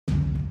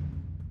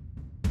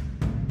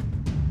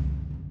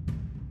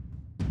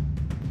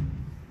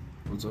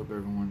What's up,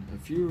 everyone?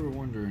 If you were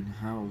wondering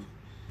how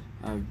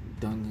I've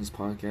done this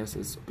podcast,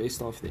 it's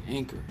based off the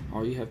Anchor.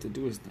 All you have to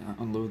do is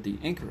download the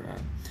Anchor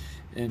app.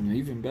 And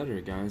even better,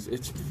 guys,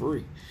 it's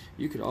free.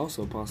 You could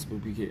also possibly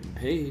be getting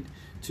paid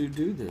to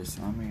do this.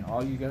 I mean,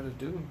 all you got to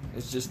do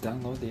is just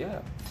download the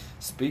app.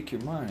 Speak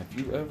your mind. If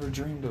you ever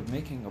dreamed of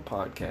making a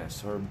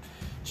podcast or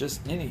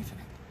just anything,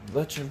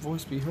 let your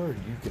voice be heard.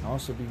 You can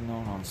also be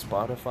known on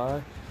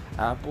Spotify,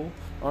 Apple,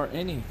 or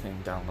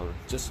anything download.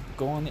 Just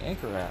go on the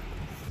Anchor app.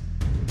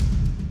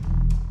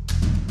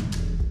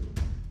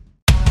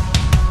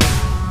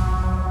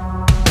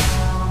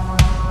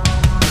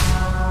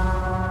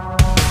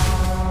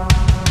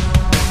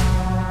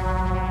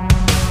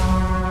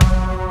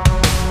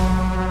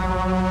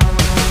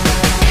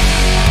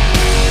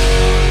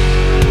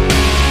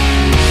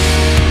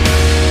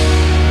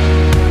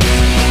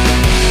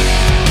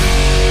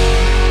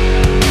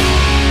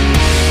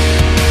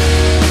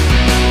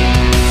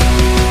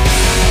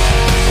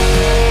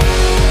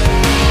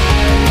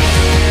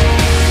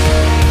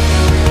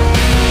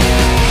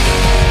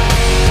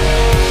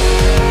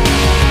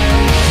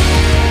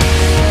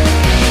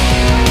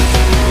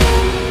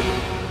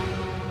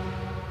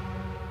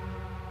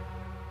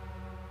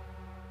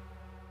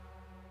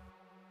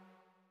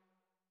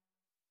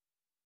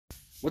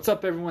 What's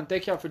up, everyone?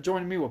 Thank y'all for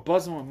joining me with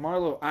Buzzing with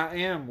Marlo. I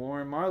am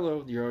Warren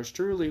Marlo, yours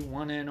truly,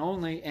 one and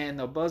only, and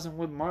the Buzzing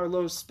with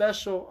Marlo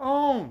special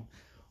on.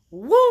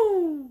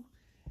 Woo!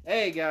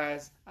 Hey,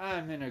 guys,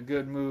 I'm in a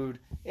good mood.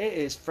 It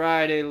is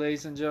Friday,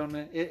 ladies and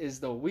gentlemen. It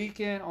is the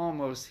weekend,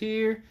 almost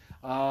here.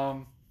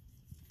 And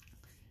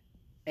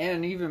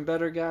even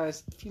better,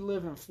 guys, if you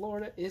live in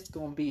Florida, it's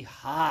going to be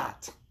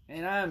hot.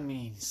 And I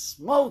mean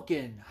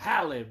smoking,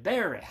 Halle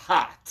Berry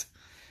hot.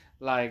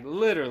 Like,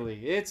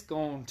 literally, it's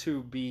going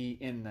to be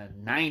in the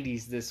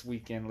 90s this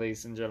weekend,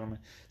 ladies and gentlemen.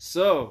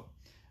 So,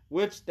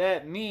 which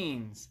that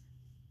means,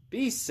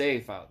 be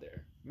safe out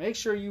there. Make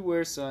sure you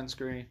wear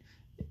sunscreen.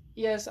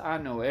 Yes, I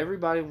know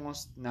everybody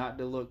wants not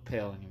to look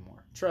pale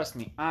anymore. Trust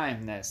me, I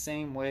am that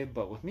same way.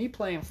 But with me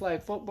playing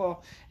flag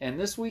football, and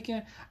this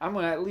weekend, I'm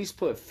going to at least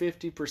put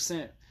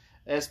 50%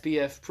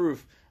 SPF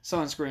proof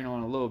sunscreen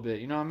on a little bit,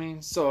 you know what I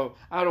mean? So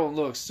I don't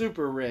look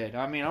super red.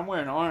 I mean, I'm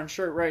wearing an orange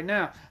shirt right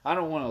now. I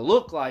don't want to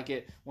look like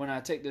it when I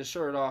take this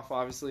shirt off,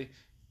 obviously,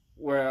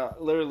 where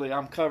literally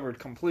I'm covered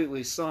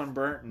completely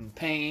sunburnt and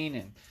pain,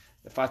 and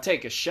if I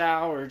take a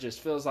shower, it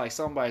just feels like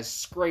somebody's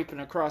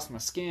scraping across my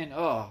skin.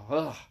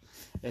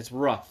 It's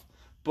rough.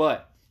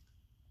 But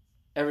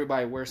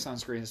everybody wear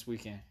sunscreen this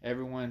weekend.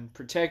 Everyone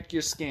protect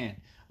your skin.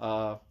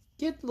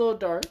 Get a little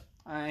dark.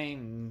 I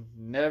ain't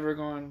never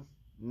going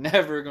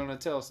to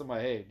tell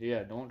somebody, hey,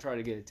 yeah, don't try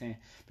to get a tan,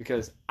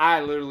 because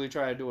I literally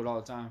try to do it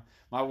all the time.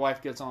 My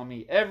wife gets on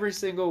me every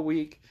single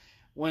week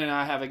when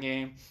I have a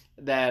game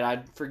that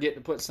I forget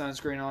to put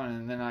sunscreen on,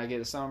 and then I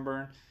get a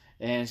sunburn,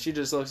 and she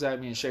just looks at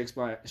me and shakes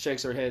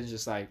her head,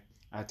 just like,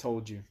 I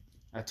told you.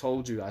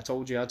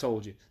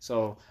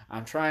 So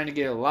I'm trying to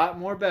get a lot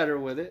more better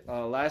with it.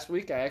 Last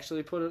week I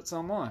actually put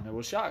some on. It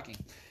was shocking,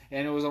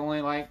 and it was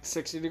only like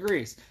 60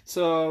 degrees.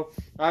 So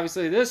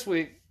obviously this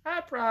week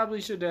I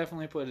probably should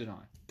definitely put it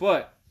on.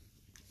 But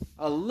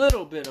a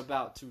little bit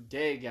about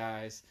today,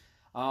 guys.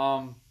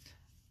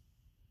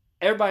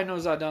 Everybody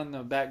knows I've done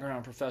the background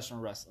in professional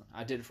wrestling.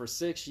 I did it for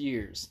 6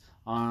 years.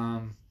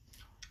 My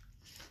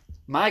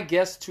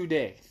guest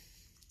today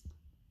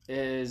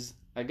is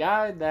a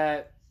guy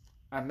that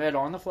I met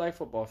on the flag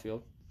football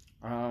field.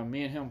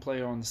 Me and him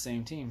play on the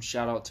same team.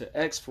 Shout out to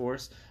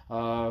X-Force.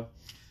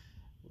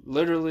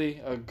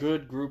 Literally a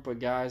good group of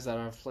guys that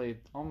I've played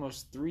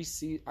almost 3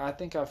 seasons. I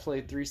think I've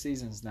played 3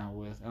 seasons now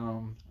with.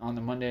 On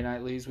the Monday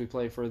Night Leagues, we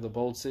play for the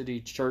Bold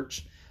City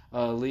Church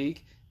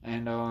League,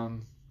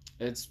 and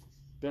it's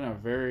been a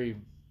very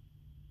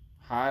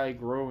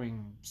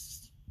high-growing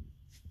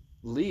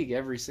league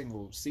every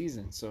single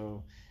season.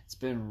 So it's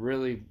been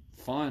really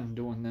fun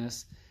doing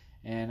this,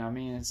 and I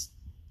mean it's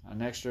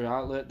an extra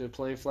outlet to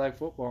play flag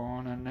football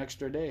on an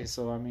extra day.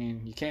 So I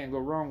mean you can't go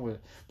wrong with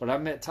it. But I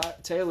met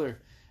Taylor.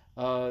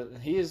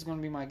 He is going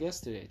to be my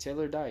guest today,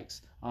 Taylor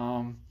Dykes.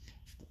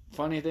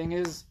 Funny thing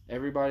is,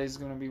 everybody's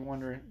going to be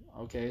wondering,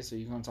 okay, so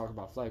you're going to talk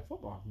about flag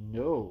football?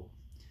 No.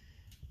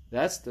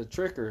 That's the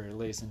tricker,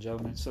 ladies and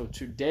gentlemen. So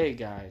today,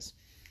 guys,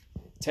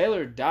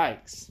 Taylor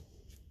Dykes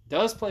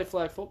does play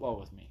flag football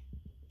with me,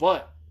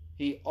 but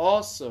he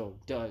also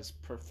does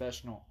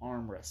professional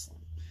arm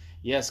wrestling.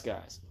 Yes,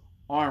 guys,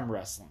 arm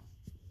wrestling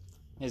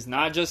is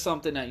not just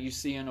something that you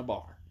see in a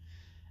bar.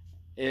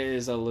 It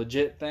is a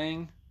legit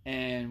thing.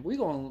 And we're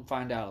going to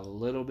find out a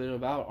little bit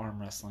about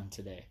arm wrestling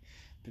today.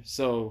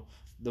 So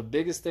the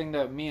biggest thing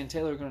that me and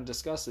Taylor are going to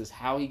discuss is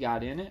how he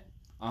got in it.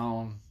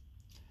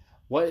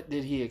 What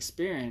did he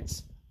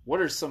experience? What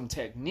are some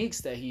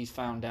techniques that he's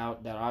found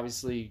out that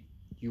obviously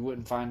you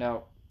wouldn't find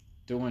out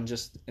doing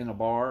just in a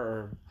bar,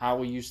 or how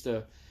we used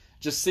to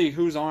just see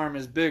whose arm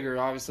is bigger.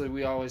 Obviously,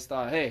 we always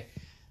thought, hey,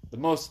 the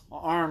most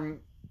arm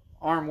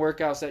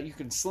workouts that you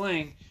can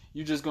sling,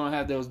 you're just going to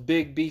have those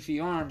big, beefy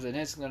arms, and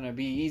it's going to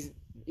be easy.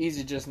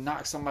 easy to just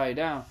knock somebody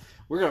down.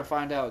 We're going to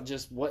find out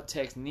just what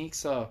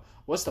techniques,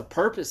 what's the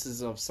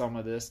purposes of some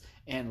of this.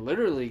 And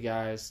literally,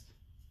 guys,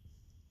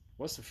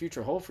 what's the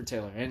future hold for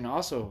Taylor? And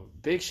also,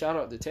 big shout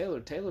out to Taylor.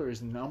 Taylor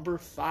is number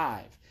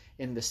 5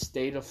 in the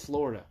state of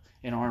Florida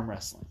in arm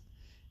wrestling.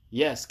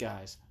 Yes,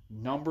 guys,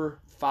 number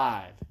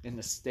 5 in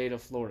the state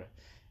of Florida.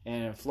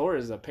 And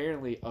Florida is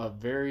apparently a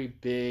very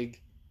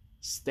big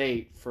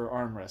state for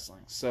arm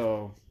wrestling.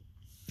 So,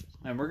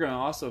 and we're going to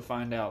also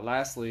find out,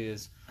 lastly,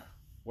 is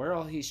where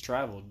all he's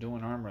traveled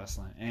doing arm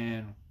wrestling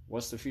and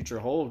what's the future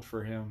hold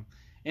for him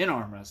in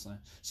arm wrestling.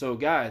 So,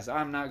 guys,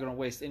 I'm not going to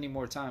waste any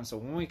more time. So,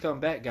 when we come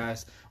back,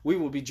 guys, we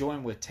will be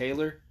joined with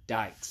Taylor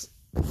Dykes.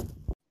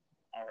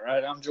 All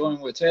right, I'm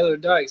joined with Taylor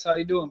Dykes. How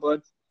you doing,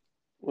 bud?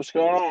 What's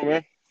going on,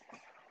 man?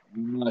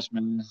 Not much,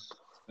 man. It's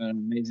been an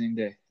amazing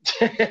day.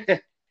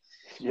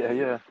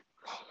 Yeah.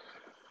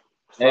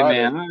 Hey,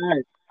 man,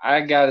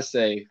 I got to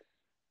say,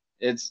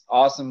 it's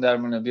awesome that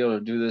I'm going to be able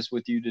to do this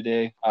with you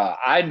today.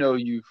 I know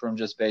you from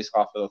just based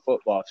off of the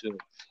football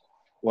field.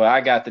 Well,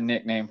 I got the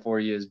nickname for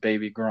you as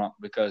Baby Grunt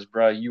because,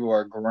 bro, you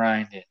are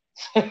grinding.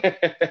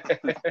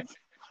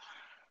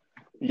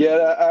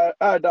 Yeah,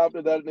 I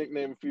adopted that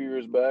nickname a few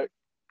years back.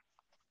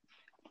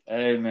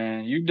 Hey,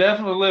 man, you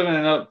definitely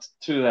living up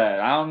to that.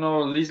 I don't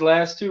know, these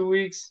last 2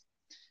 weeks,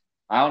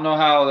 I don't know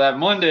how that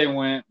Monday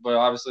went, but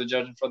obviously,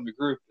 judging from the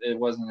group, it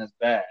wasn't as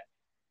bad.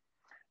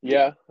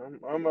 Yeah,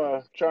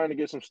 I'm trying to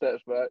get some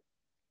steps back,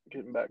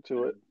 getting back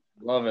to it.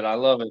 Love it. I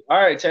love it.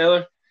 All right,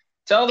 Taylor.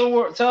 Tell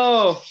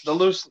the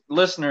loose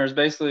listeners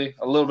basically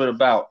a little bit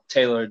about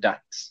Taylor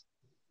Dykes.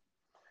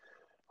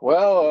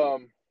 Well,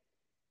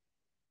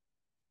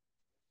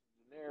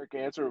 generic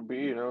answer would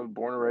be,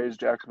 born and raised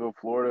Jacksonville,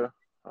 Florida.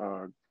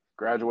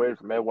 Graduated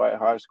from Ed White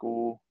High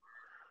School.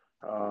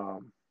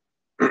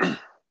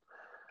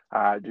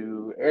 I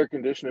do air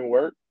conditioning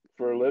work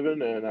for a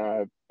living, and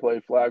I play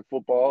flag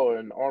football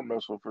and arm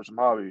wrestle for some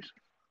hobbies.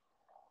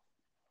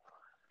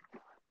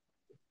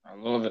 I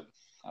love it.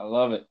 I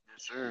love it.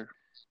 Yes, sir.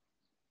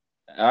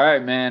 All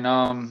right,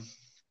 man.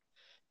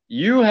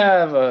 You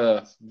have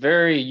a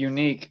very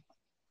unique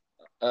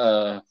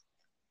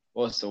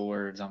what's the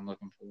words I'm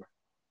looking for?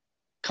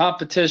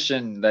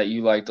 Competition that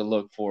you like to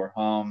look for.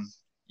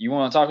 You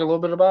want to talk a little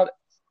bit about it?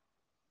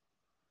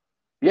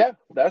 Yeah,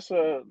 that's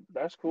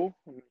cool.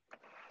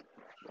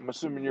 I'm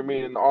assuming you're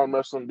meaning the arm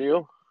wrestling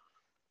deal.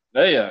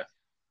 Yeah.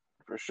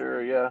 For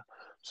sure, yeah.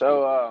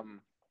 So,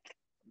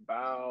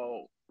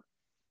 about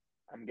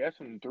I'm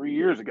guessing 3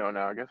 years ago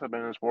now. I guess I've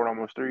been in the sport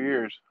almost 3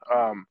 years.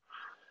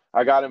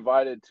 I got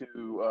invited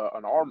to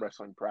an arm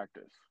wrestling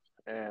practice,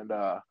 and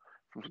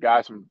from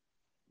some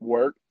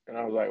work, and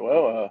I was like,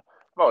 well, I've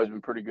always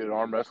been pretty good at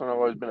arm wrestling. I've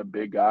always been a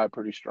big guy,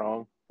 pretty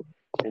strong,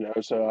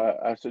 So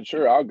I said,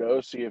 sure, I'll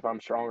go see if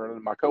I'm stronger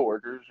than my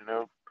coworkers.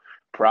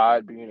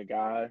 Pride being a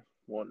guy,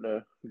 wanting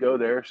to go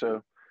there.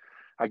 So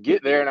I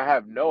get there and I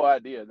have no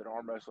idea that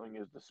arm wrestling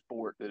is the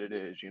sport that it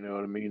is. You know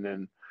what I mean?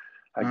 And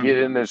I get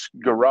in this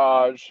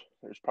garage.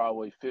 There's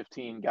probably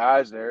 15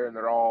 guys there, and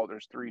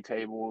there's 3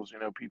 tables.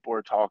 People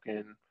are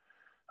talking.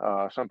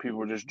 Some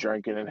people are just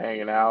drinking and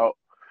hanging out.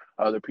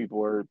 Other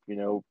people are,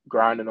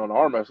 grinding on the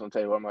arm wrestling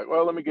table. I'm like,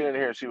 well, let me get in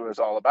here and see what it's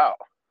all about.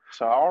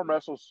 So I arm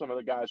wrestle some of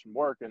the guys from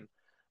work, and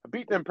I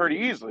beat them pretty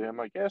easily. I'm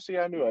like, yeah, see,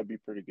 I knew I'd be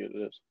pretty good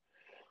at this.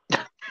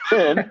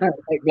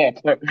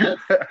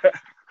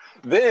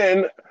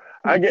 Then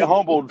I get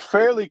humbled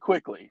fairly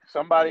quickly.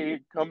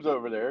 Somebody comes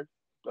over there.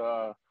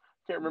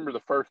 Can't remember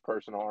the first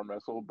person to arm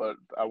wrestle, but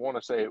I want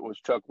to say it was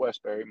Chuck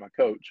Westbury, my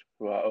coach,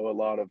 who I owe a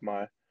lot of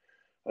my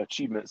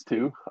achievements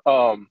to.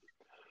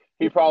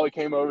 He probably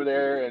came over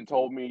there and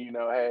told me,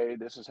 hey,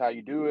 this is how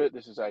you do it.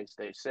 This is how you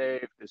stay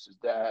safe. This is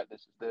that.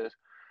 This is this.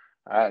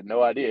 I had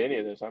no idea any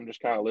of this. I'm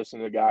just kind of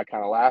listening to the guy,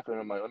 kind of laughing.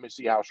 I'm like, let me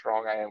see how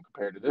strong I am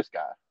compared to this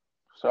guy.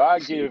 So I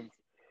give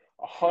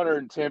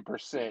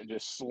 110%,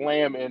 just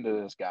slam into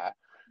this guy.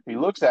 He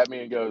looks at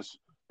me and goes,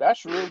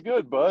 that's really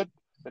good, bud.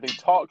 And he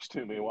talks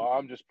to me while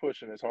I'm just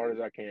pushing as hard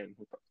as I can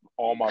with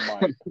all my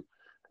might.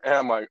 And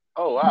I'm like,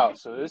 oh, wow,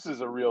 so this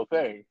is a real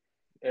thing.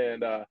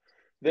 And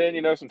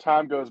then, some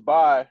time goes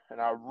by,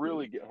 and I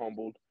really get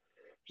humbled.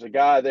 There's a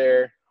guy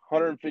there,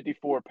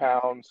 154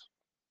 pounds,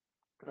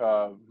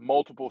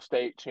 multiple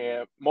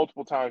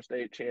time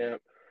state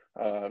champ.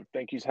 I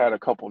think he's had a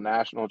couple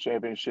national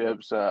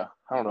championships. I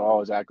don't know all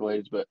his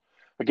accolades, but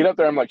I get up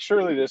there. I'm like,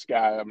 surely this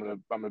guy, I'm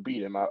gonna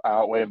beat him. I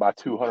outweigh him by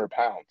 200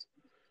 pounds.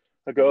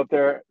 I go up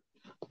there,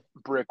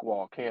 brick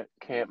wall.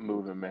 Can't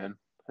move him, man.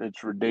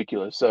 It's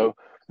ridiculous. So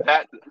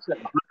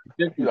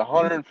he's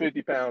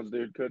 150 pounds,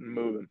 dude. Couldn't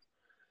move him.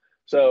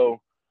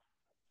 So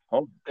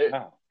it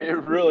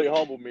really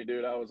humbled me,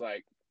 dude. I was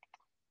like,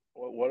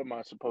 what am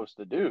I supposed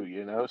to do?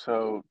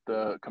 So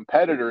the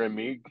competitor in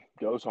me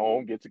goes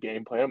home, gets a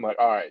game plan. I'm like,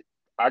 all right,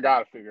 I got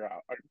to figure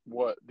out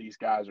what these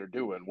guys are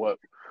doing,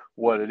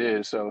 what it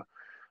is. So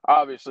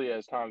obviously,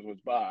 as time goes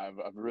by,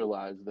 I've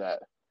realized that,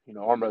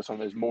 arm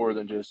wrestling is more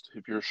than just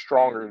if you're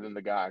stronger than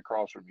the guy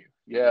across from you.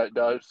 Yeah, it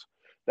does.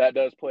 That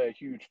does play a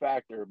huge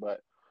factor,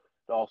 but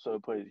it also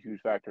plays a huge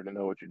factor to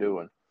know what you're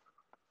doing.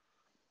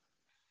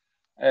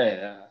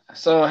 Hey,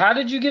 so how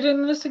did you get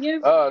into this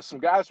again? Some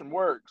guys from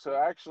work. So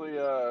actually,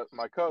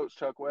 my coach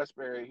Chuck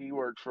Westbury, he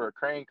works for a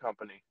crane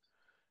company,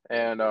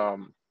 and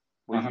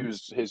we Uh-huh.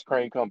 use his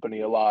crane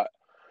company a lot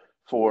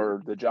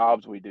for the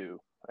jobs we do.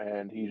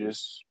 And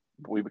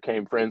we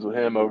became friends with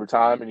him over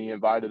time, and he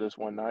invited us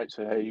one night.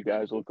 Said, "Hey, you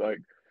guys look like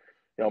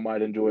y'all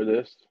might enjoy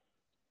this."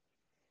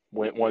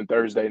 Went one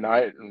Thursday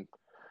night, and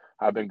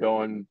I've been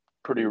going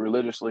pretty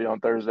religiously on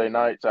Thursday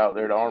nights out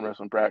there to arm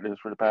wrestling practice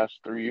for the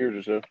past 3 years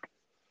or so.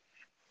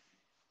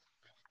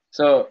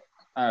 So,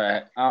 all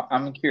right,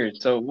 I'm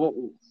curious. So,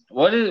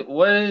 what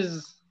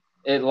is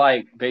it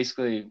like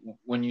basically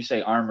when you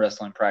say arm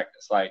wrestling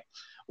practice? Like,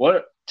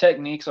 what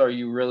techniques are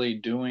you really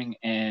doing,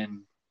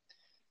 and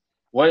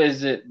what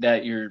is it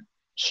that you're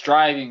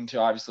striving to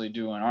obviously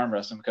do in arm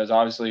wrestling? Because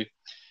obviously,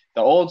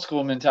 the old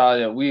school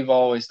mentality that we've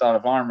always thought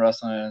of arm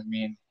wrestling as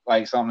being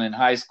like something in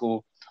high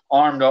school,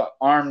 arm to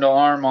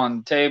arm on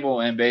the table,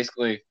 and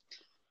basically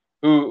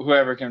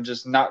whoever can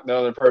just knock the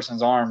other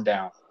person's arm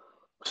down.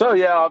 So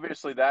yeah,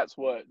 obviously that's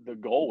what the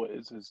goal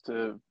is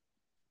to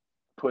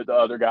put the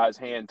other guy's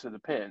hand to the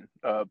pin,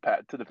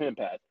 pad to the pin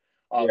pad,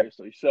 Yeah.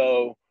 obviously.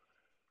 So,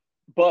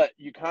 but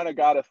you kind of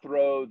got to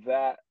throw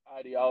that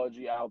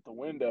ideology out the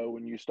window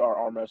when you start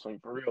arm wrestling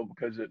for real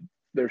because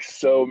there's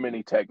so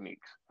many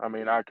techniques. I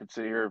mean, I could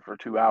sit here for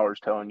 2 hours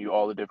telling you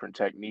all the different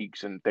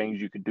techniques and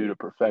things you could do to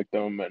perfect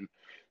them and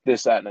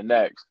this, that, and the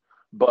next.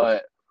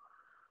 But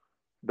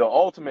the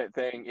ultimate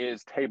thing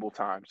is table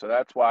time. So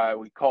that's why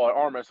we call it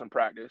arm wrestling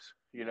practice.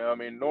 I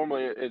mean,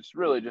 normally it's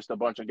really just a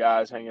bunch of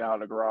guys hanging out in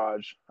the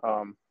garage.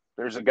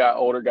 There's a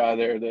older guy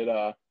there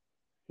that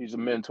he's a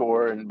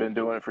mentor and been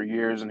doing it for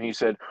years, and he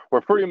said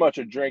we're pretty much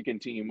a drinking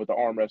team with the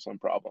arm wrestling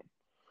problem.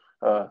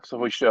 So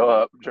we show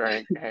up,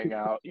 drink, hang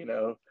out,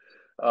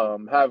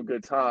 have a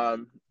good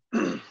time.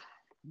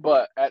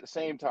 But at the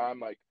same time,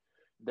 like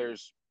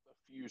there's a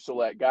few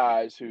select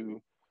guys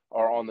who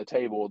are on the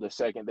table the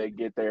second they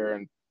get there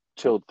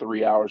until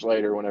 3 hours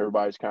later when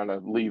everybody's kind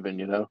of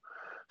leaving.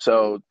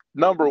 So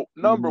number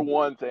Mhm.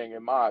 one thing,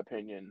 in my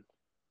opinion,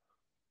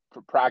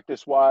 for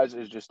practice wise,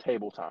 is just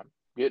table time.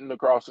 Getting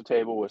across the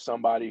table with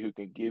somebody who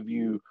can give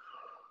you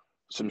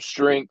some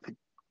strength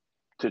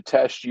to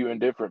test you in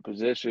different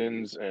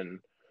positions and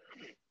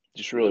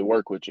just really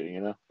work with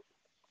you.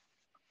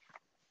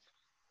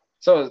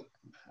 So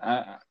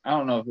I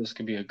don't know if this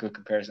could be a good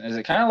comparison. Is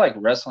it kind of like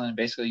wrestling?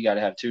 Basically, you got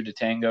to have two to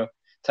tango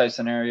type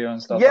scenario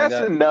and stuff like Yes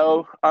that. and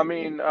no. I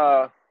mean,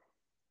 I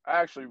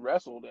actually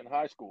wrestled in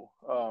high school.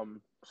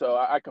 So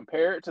I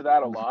compare it to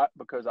that a lot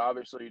because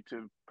obviously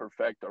to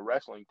perfect a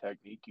wrestling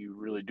technique, you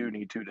really do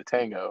need two to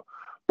tango.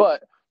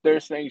 But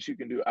there's things you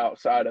can do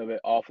outside of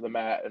it, off of the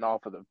mat and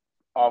off of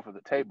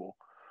the table.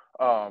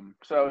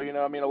 So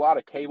I mean, a lot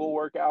of cable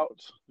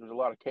workouts. There's a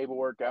lot of cable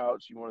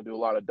workouts. You want to do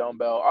a lot of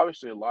dumbbell,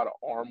 obviously a lot of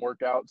arm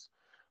workouts.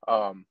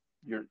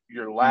 Your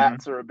Mm-hmm.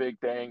 lats are a big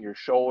thing. Your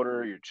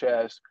shoulder, your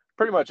chest,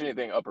 pretty much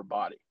anything upper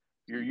body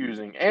you're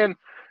using, and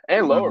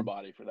lower Uh-huh.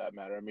 body for that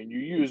matter. I mean,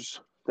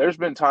 there's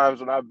been times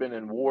when I've been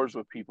in wars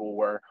with people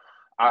where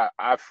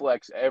I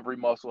flex every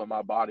muscle in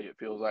my body. It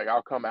feels like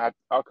I'll come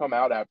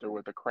out after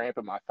with a cramp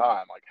in my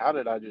thigh. I'm like, how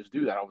did I just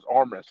do that? I was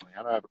arm wrestling.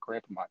 I don't have a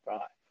cramp in my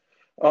thigh.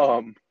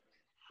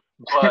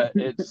 But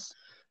it's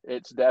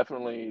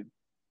definitely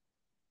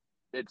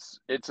it's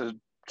a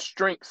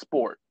strength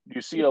sport.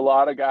 You see a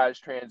lot of guys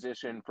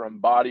transition from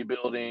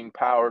bodybuilding,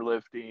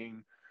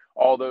 powerlifting,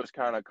 all those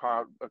kind of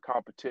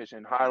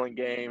competition, Highland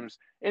Games,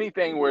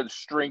 anything where the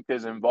strength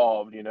is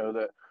involved.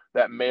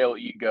 That male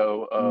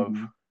ego of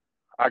Mm-hmm.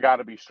 I got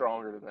to be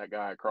stronger than that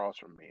guy across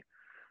from me,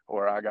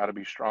 or I got to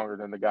be stronger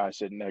than the guy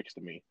sitting next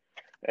to me,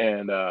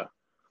 and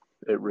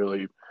it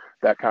really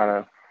that kind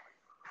of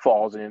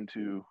falls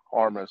into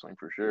arm wrestling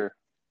for sure.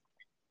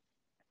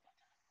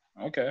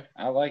 Okay,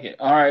 I like it.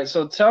 All right,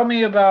 so tell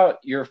me about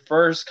your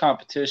first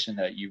competition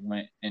that you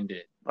went and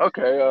did.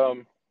 Okay,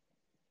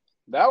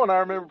 that one I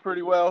remember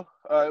pretty well.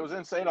 It was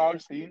in St.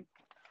 Augustine.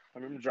 I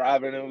remember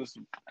driving. It was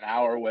an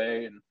hour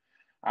away, and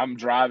I'm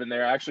driving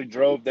there. I actually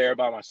drove there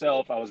by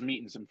myself. I was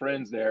meeting some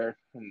friends there,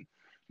 and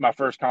my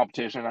first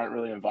competition. I didn't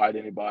really invite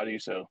anybody,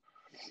 so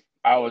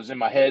I was in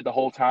my head the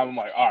whole time. I'm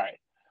like, all right,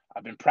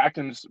 I've been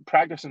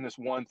practicing this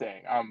one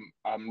thing.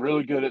 I'm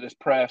really good at this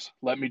press.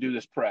 Let me do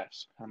this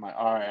press. I'm like,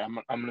 all right,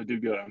 I'm gonna do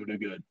good. I'm gonna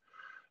do good.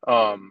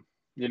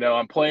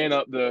 I'm playing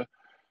up the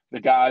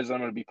guys I'm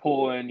going to be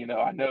pulling.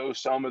 I know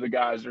some of the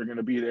guys that are going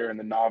to be there in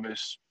the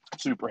novice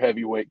super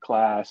heavyweight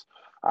class.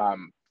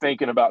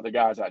 Thinking about the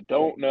guys I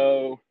don't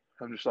know.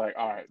 I'm just like,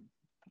 all right,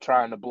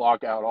 trying to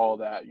block out all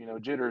that,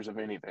 jitters of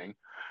anything,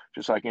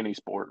 just like any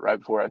sport. Right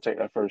before I take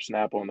that first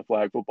snap on the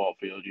flag football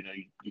field,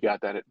 you got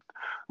that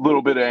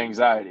little bit of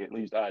anxiety. At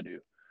least I do.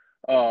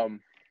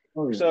 Um,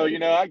 Oh yeah. so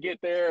I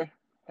get there,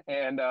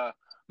 and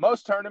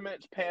most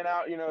tournaments pan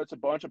out. It's a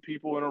bunch of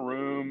people in a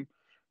room,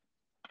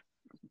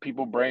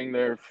 people bring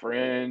their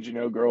friends,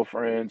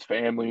 girlfriends,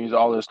 families,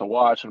 all this to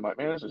watch. And I'm like,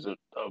 man, this is a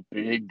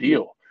big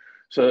deal.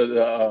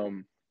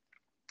 So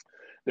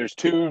there's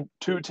two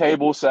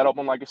tables set up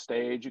on like a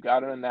stage. You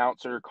got an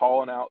announcer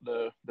calling out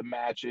the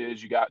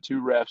matches. You got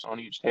two refs on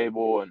each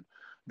table, and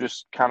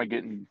just kind of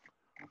getting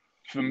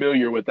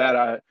familiar with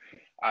that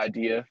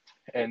idea.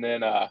 And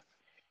then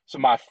so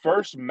my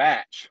first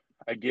match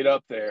I get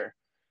up there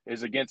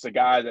is against a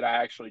guy that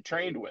I actually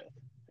trained with.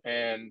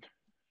 And,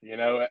 at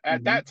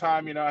Mm-hmm. that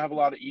time, I have a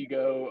lot of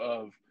ego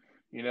of,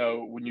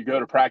 when you go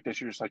to practice,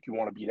 you're just like, you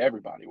want to beat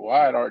everybody. Well,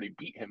 I had already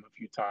beat him a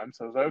few times.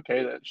 So I was like,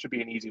 okay, that should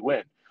be an easy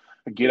win.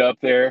 I get up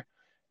there.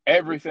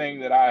 Everything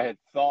that I had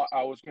thought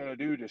I was going to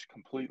do just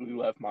completely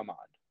left my mind.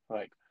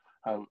 Like,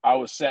 I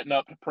was setting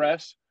up to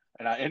press,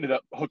 and I ended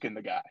up hooking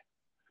the guy.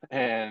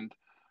 And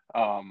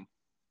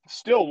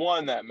still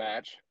won that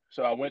match.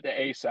 So I went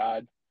to A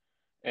side,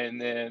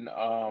 and then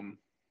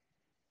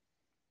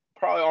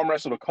probably arm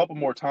wrestled a couple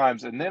more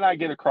times, and then I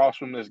get across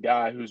from this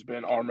guy who's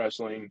been arm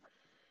wrestling.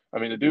 I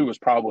mean, the dude was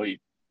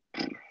probably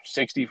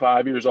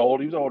 65 years old.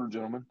 He was an older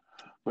gentleman,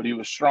 but he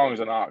was strong as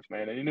an ox,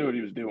 man, and he knew what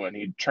he was doing.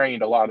 He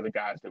trained a lot of the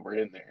guys that were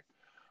in there.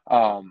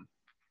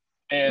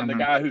 And the Mm-hmm.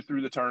 guy who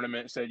threw the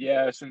tournament said,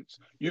 yeah, since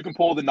you can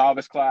pull the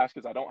novice class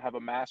because I don't have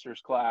a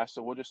master's class,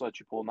 so we'll just let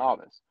you pull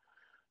novice.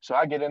 So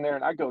I get in there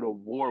and I go to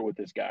war with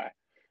this guy.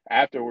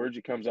 Afterwards,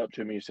 he comes up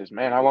to me. He says,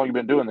 man, how long you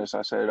been doing this?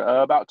 I said,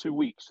 about 2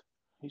 weeks.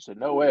 He said,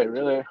 no way,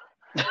 really?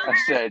 I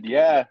said,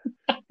 yeah.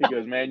 He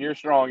goes, man, you're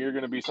strong. You're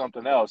going to be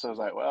something else. I was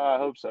like, well, I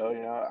hope so.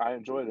 I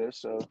enjoy this,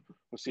 so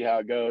we'll see how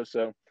it goes.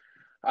 So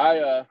I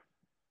ended up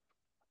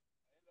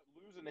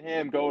losing to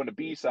him, going to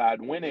B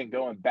side, winning,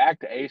 going back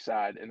to A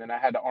side, and then I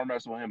had to arm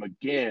wrestle him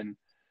again,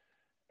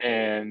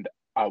 and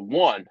I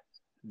won.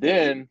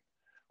 Then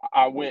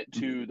I went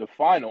to the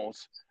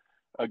finals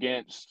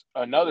against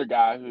another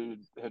guy who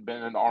had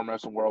been in the arm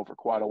wrestling world for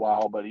quite a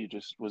while, but he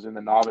just was in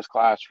the novice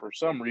class for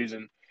some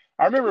reason.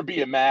 I remember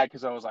being mad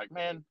because I was like,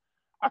 man,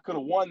 I could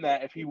have won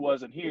that if he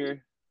wasn't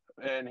here,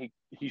 and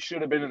he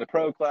should have been in the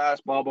pro class,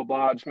 blah, blah,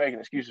 blah, just making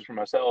excuses for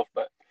myself,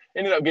 but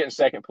ended up getting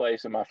second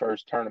place in my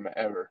first tournament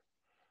ever.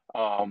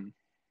 Um,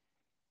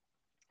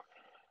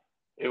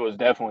 it was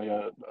definitely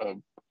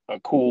a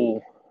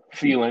cool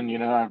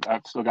feeling.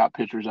 I've still got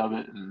pictures of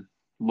it and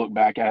look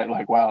back at it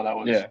like, wow,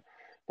 Yeah.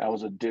 that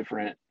was a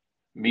different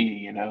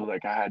me.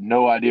 Like I had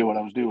no idea what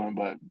I was doing,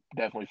 but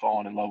definitely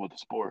falling in love with the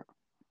sport.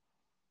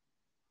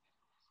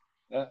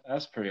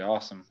 That's pretty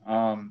awesome.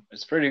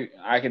 It's pretty.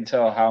 I can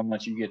tell how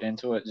much you get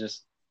into it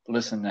just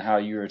listening to how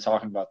you were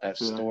talking about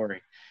that Yeah.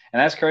 story, and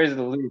that's crazy to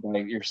believe.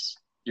 Like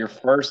your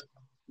first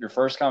your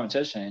first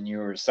competition, and you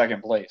were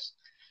second place.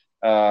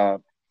 Uh,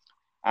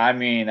 I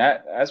mean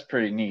that's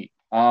pretty neat.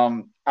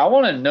 I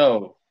want to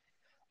know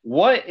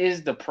what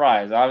is the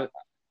prize. I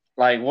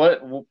like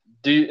what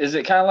do is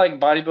it kind of like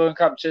bodybuilding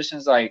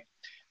competitions? Like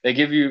they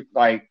give you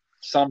like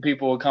some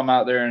people will come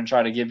out there and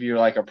try to give you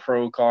like a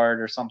pro card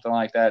or something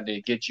like that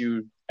to get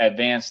you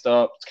advanced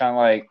up. It's kind of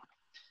like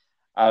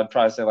I would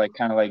probably say like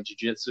kind of like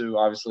jujitsu.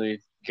 Obviously,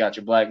 you got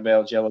your black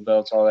belts, yellow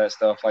belts, all that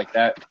stuff like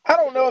that. I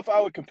don't know if I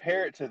would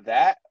compare it to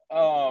that.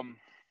 Kind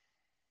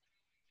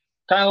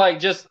of like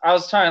just I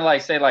was trying to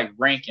like say like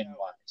ranking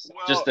wise,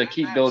 just Well, to and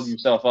keep building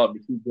yourself up to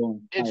keep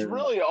going it's higher up.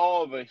 really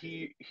all of a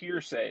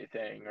hearsay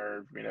thing,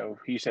 or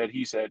he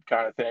said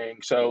kind of thing.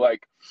 So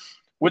like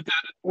with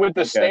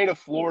the Okay. state of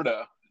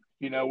Florida,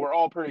 we're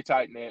all pretty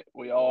tight knit.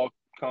 We all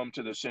come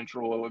to the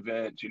central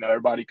event.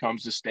 Everybody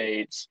comes to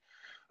states.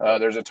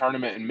 There's a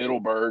tournament in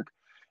Middleburg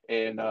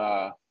in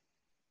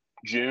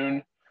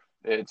June.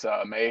 It's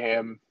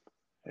Mayhem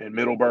in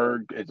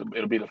Middleburg.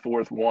 It'll be the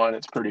fourth one.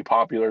 It's pretty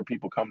popular.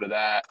 People come to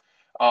that.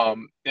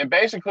 And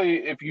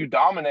basically, if you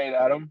dominate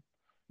at them,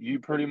 you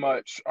pretty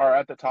much are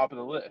at the top of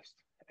the list.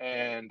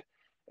 And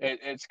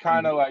it's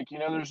kind of Mhm. like,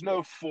 there's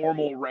no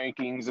formal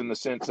rankings in the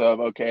sense of,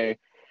 okay,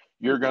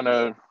 you're going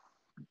to,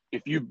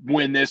 if you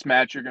win this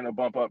match, you're going to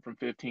bump up from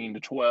 15 to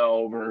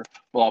 12 or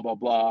blah, blah,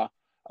 blah.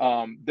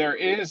 There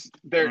is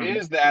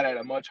that at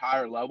a much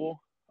higher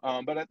level.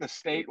 But at the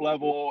state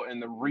level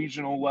and the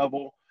regional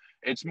level,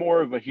 it's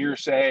more of a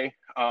hearsay.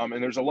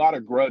 And there's a lot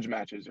of grudge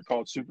matches. They're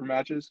called super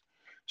matches.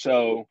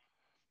 So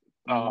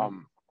Mhm.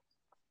 um,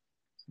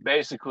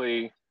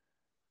 basically,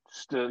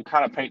 just to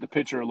kind of paint the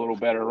picture a little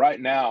better, right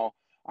now,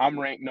 I'm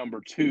ranked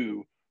number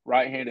 2,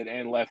 right handed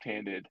and left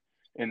handed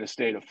in the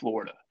state of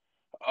Florida.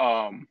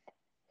 Um,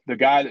 the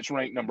guy that's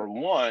ranked number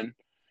 1,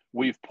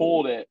 we've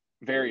pulled at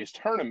various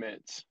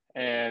tournaments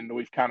and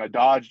we've kind of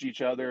dodged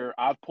each other.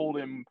 I've pulled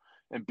him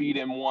and beat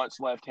him once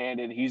left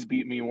handed. He's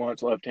beat me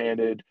once left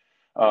handed.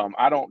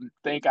 I don't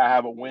think I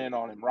have a win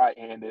on him right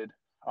handed,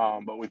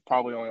 but we've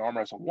probably only arm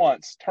wrestled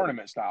once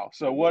tournament style.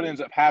 So what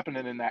ends up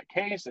happening in that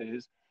case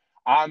is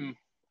I'm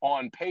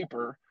on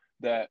paper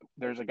that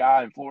there's a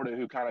guy in Florida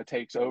who kind of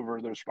takes over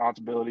the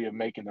responsibility of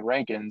making the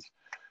rankings,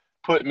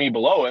 put me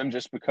below him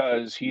just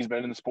because he's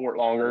been in the sport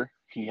longer.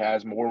 He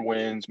has more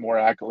wins, more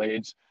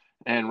accolades,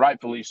 and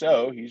rightfully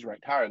so. He's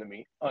ranked higher than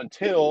me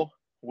until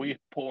we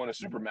pull in a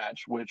super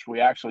match, which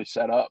we actually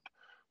set up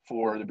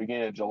for the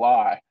beginning of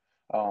July,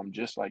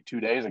 just like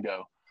 2 days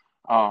ago.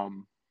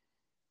 Um,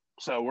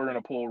 so we're going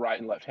to pull right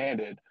and left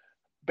handed.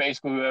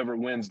 basically whoever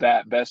wins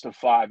that best of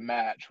 5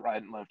 match,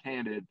 right and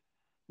left-handed,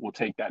 will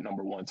take that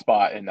number 1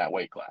 spot in that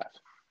weight class.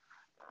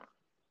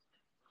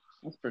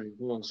 That's pretty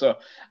cool. So,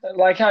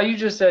 like how you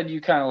just said, you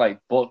kind of like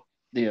book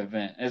the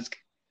event. It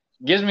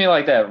gives me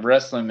like that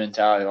wrestling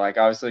mentality. Like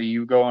obviously,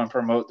 you go and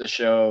promote the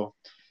show.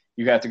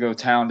 You got to go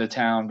town to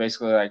town,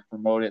 basically like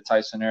promote it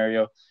type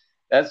scenario.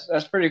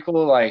 That's pretty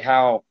cool. Like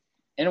how,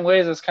 in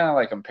ways, it's kind of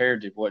like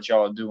compared to what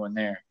y'all are doing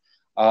there.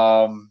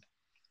 Um,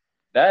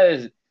 that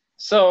is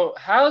so.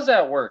 How does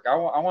that work? I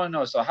want to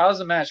know. So how does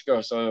the match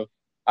go? So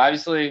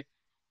obviously,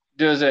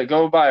 does it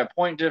go by a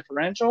point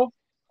differential,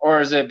 or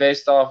is it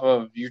based off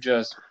of you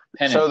just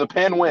pinning? So the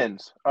pin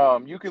wins.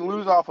 You can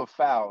lose off of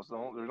fouls.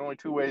 There's only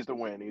 2 ways to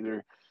win.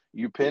 Either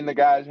you pin the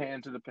guy's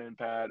hand to the pin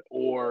pad,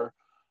 or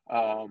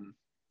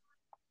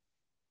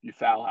you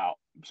foul out.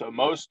 So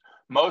most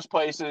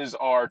places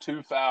are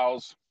 2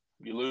 fouls,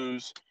 you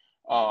lose.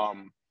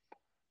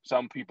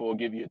 Some people will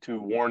give you 2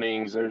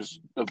 warnings. There's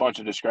a bunch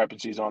of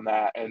discrepancies on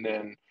that, and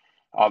then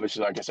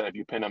obviously, like I said, if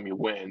you pin them, you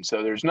win.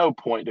 So there's no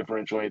point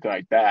differential or anything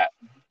like that.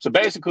 So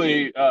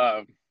basically,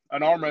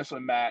 an arm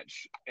wrestling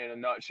match in a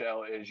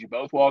nutshell is you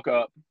both walk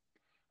up.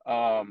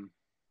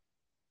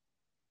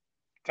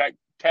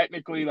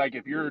 Technically, like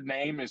if your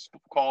name is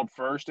called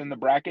first in the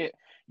bracket,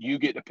 you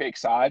get to pick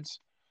sides.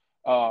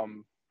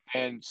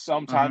 And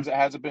sometimes it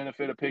has a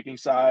benefit of picking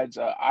sides.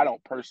 I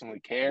don't personally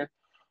care.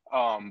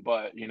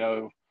 But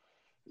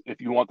if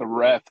you want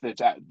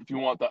if you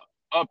want the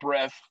up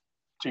ref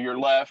to your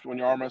left when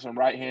you're arm wrestling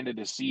right-handed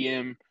to see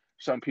him,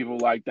 some people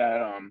like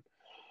that.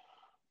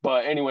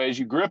 But anyways,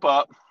 you grip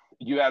up.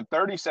 You have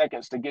 30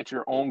 seconds to get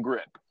your own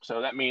grip.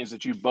 So that means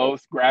that you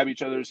both grab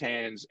each other's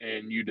hands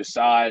and you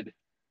decide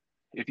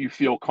if you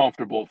feel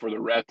comfortable for the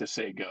ref to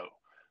say go.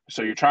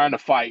 So you're trying to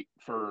fight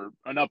for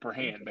an upper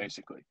hand,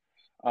 basically.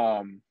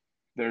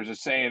 There's a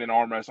saying in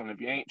arm wrestling: if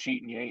you ain't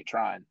cheating, you ain't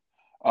trying.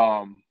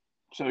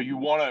 So you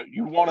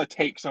wanna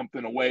take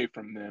something away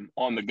from them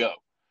on the go.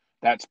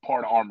 That's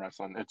part of arm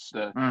wrestling. It's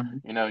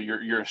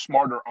you're a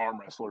smarter arm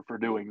wrestler for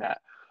doing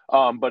that.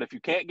 But if you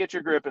can't get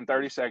your grip in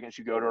 30 seconds,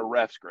 you go to a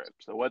ref's grip.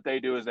 So what they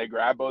do is they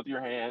grab both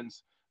your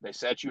hands, they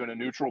set you in a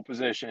neutral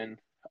position.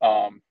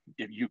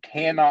 If you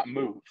cannot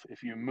move,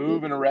 if you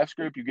move in a ref's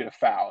grip, you get a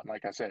foul. And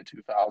like I said,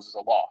 2 fouls is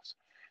a loss.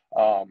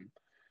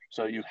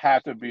 So you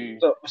have to be.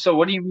 So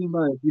what do you mean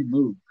by if you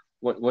move?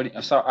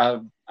 What?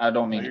 Sorry, I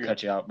don't mean to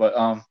cut you out, but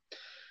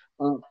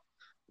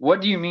what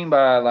do you mean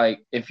by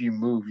like if you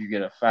move, you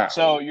get a foul?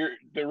 So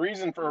the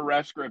reason for a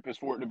ref's grip is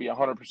for it to be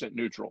 100%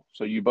 neutral.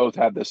 So you both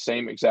have the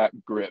same exact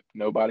grip.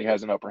 Nobody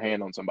has an upper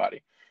hand on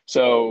somebody.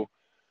 So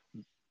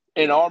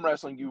in arm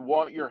wrestling, you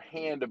want your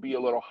hand to be a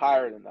little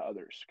higher than the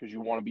others because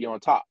you want to be on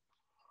top.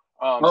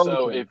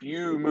 So if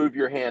you move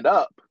your hand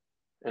up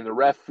and the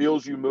ref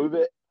feels you move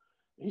it,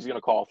 he's going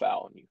to call a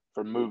foul on you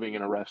for moving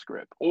in a ref's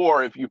grip.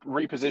 Or if you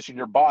reposition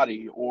your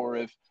body,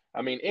 or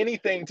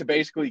anything to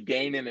basically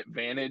gain an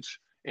advantage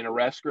in a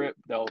ref's grip,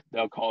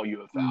 they'll call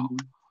you a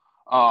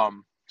foul.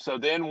 So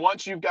then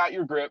once you've got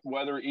your grip,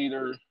 whether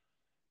either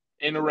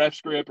in a ref's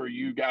grip or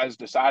you guys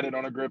decided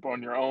on a grip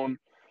on your own,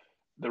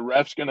 the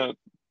ref's going to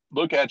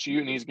look at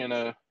you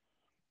and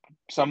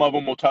some of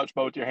them will touch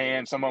both your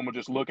hands. Some of them will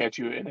just look at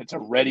you and it's a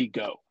ready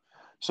go.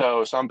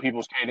 So some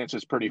people's cadence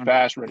is pretty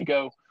fast, ready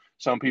go.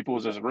 Some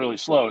people's is really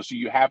slow. So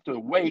you have to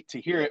wait to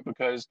hear it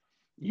because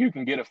you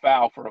can get a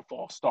foul for a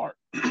false start.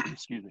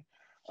 Excuse me.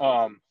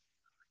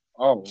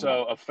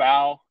 So a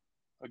foul,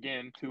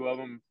 again, 2 of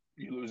them,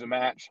 you lose a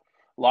match.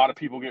 A lot of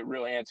people get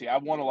really antsy.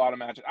 I've won a lot of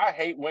matches. I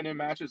hate winning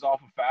matches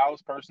off of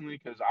fouls personally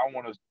because I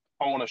want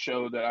to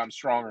show that I'm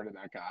stronger than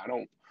that guy.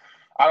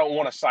 I don't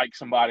want to psych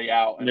somebody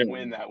out and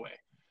win that way.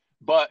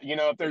 But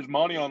if there's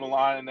money on the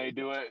line and they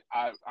do it,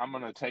 I'm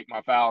gonna take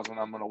my fouls and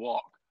I'm gonna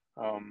walk.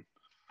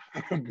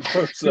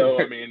 So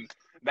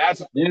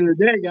that's the end of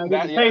the day,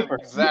 got paper.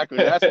 Exactly.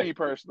 That's me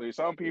personally.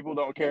 Some people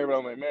don't care, but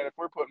I'm like, man, if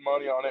we're putting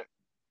money on it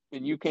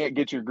and you can't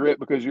get your grip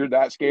because you're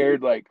that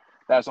scared, like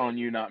that's on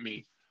you, not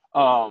me.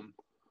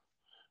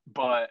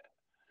 But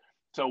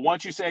so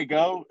once you say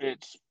go,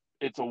 it's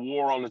a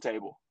war on the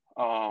table.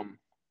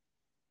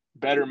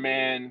 Better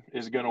man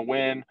is going to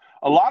win.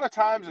 A lot of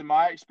times in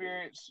my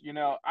experience,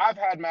 I've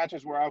had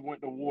matches where I've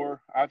went to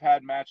war. I've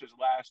had matches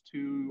last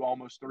 2,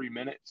 almost 3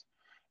 minutes.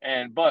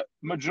 But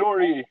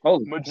majority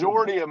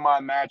of my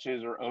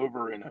matches are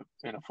over in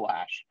a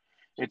flash.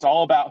 It's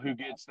all about who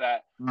gets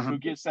that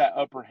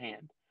upper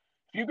hand.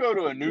 If you go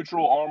to a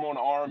neutral arm on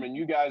arm and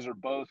you guys are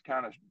both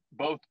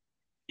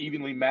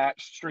evenly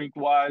matched strength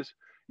wise,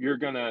 you're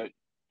gonna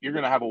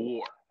have a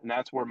war, and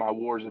that's where my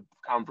wars have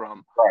come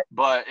from. Right.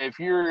 But if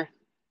you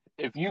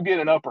get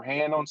an upper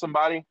hand on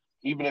somebody,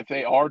 even if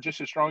they are just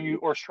as strong as you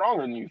or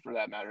stronger than you for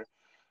that matter,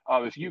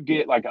 if you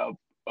get like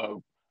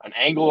an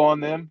angle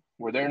on them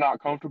where they're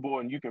not comfortable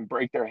and you can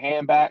break their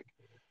hand back,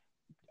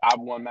 I've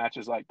won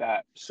matches like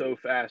that so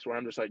fast where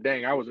I'm just like,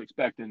 dang, I was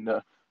expecting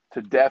to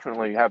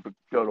definitely have to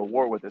go to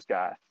war with this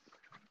guy.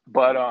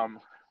 But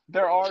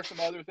there are some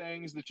other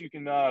things that you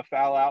can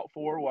foul out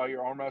for while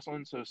you're arm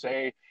wrestling. So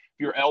say if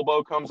your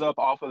elbow comes up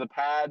off of the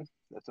pad,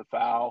 that's a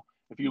foul.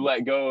 If you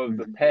let go of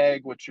the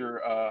peg with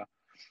your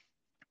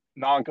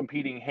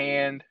non-competing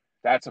hand,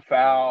 that's a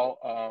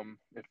foul.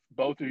 If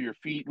both of your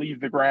feet leave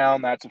the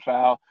ground, that's a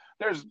foul.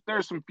 There's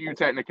some few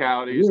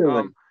technicalities.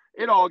 Really?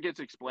 It all gets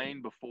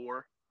explained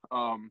before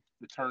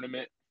the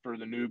tournament for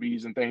the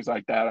newbies and things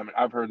like that. I mean,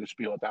 I've heard the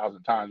spiel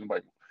 1,000 times. I'm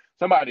like,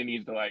 somebody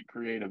needs to like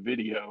create a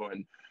video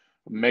and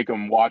make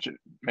them watch it,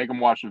 make them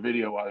watch the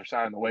video while they're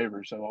signing the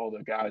waiver, so all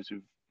the guys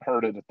who've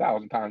heard it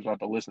 1,000 times don't have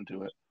to listen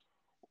to it.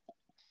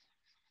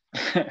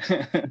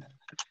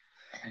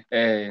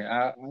 Hey,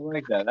 I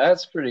like that.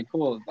 That's pretty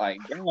cool. Like,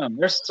 damn,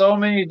 there's so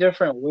many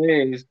different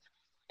ways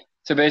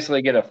to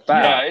basically get a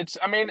Yeah, foul.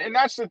 I mean, and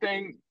that's the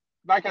thing.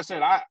 Like I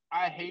said,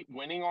 I hate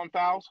winning on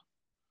fouls.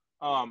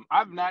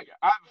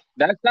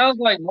 That sounds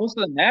like most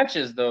of the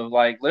matches, though.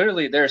 Like,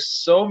 literally, there's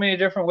so many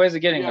different ways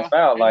of getting a Yeah,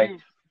 foul. and Like,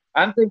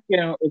 I'm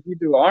thinking if you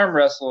do arm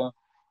wrestling,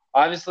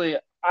 obviously,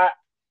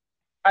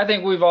 I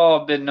think we've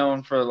all been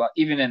known for, like,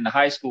 even in the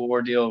high school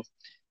ordeal,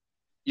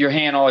 your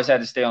hand always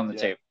had to stay on the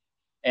table.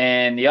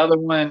 And the other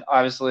one,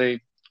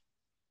 obviously,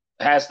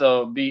 has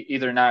to be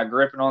either not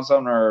gripping on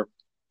something or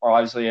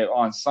obviously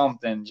on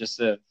something just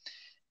to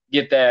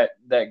get that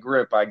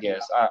grip, I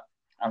guess. Yeah.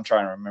 I'm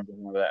trying to remember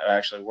how that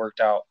actually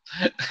worked out.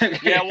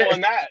 Yeah, well,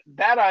 and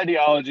that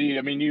ideology,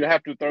 I mean, you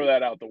have to throw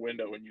that out the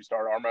window when you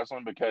start arm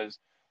wrestling because,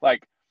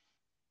 like,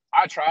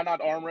 I try not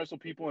to arm wrestle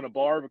people in a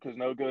bar because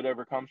no good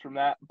ever comes from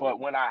that. But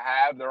when I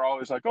have, they're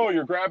always like, "Oh,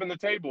 you're grabbing the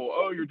table.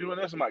 Oh, you're doing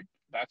this." I'm like,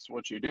 "That's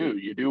what you do.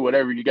 You do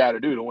whatever you got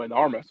to do to win the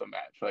arm wrestling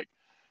match." Like,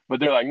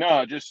 but they're like,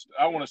 "No, just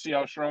I want to see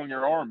how strong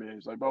your arm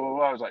is." Like, blah blah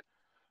blah. I was like,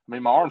 I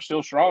mean, my arm's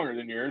still stronger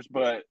than yours,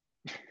 but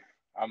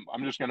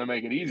I'm just gonna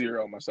make it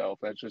easier on myself.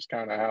 That's just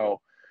kind of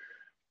how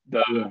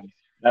the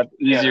That's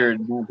easier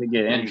to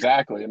get injured.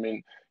 Exactly. I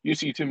mean, you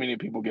see too many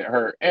people get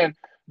hurt. And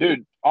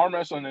dude, arm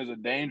wrestling is a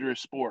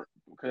dangerous sport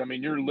because I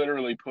mean you're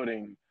literally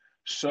putting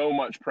so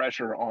much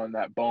pressure on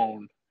that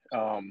bone,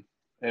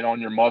 and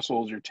on your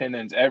muscles, your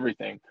tendons,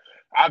 everything.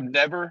 I've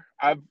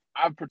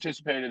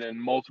participated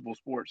in multiple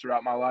sports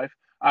throughout my life.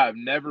 I have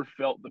never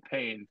felt the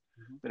pain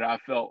that I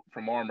felt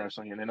from arm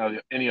wrestling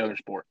in any other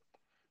sport.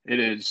 It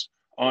is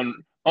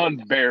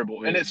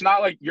unbearable. And it's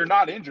not like you're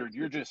not injured,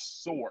 you're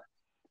just sore.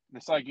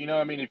 It's like,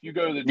 I mean, if you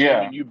go to the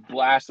gym and you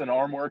blast an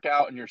arm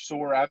workout and you're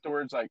sore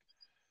afterwards, like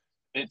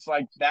it's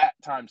like that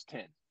times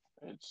 10.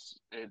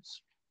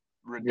 It's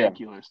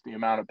ridiculous the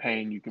amount of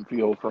pain you can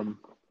feel from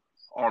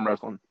arm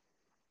wrestling.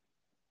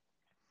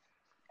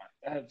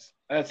 That's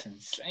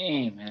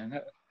insane,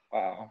 man.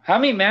 Wow. How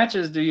many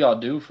matches do y'all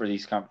do for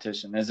these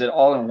competitions? Is it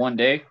all in one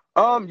day?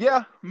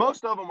 Yeah,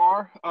 most of them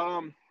are.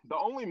 The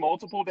only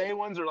multiple day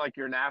ones are like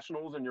your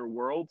nationals and your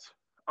worlds.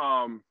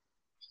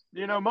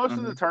 Most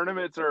of the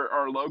tournaments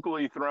are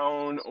locally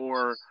thrown,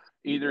 or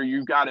either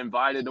you got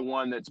invited to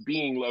one that's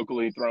being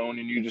locally thrown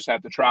and you just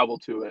have to travel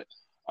to it.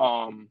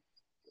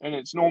 And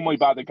it's normally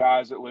by the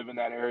guys that live in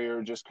that area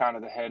or just kind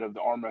of the head of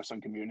the arm wrestling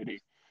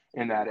community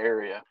in that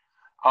area.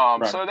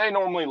 Right. So they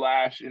normally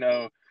last,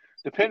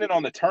 depending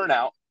on the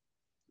turnout,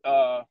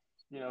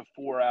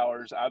 4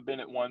 hours. I've been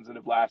at ones that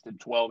have lasted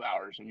 12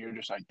 hours, and you're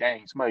just like,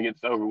 dang, somebody gets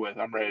over with.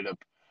 I'm ready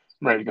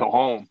to go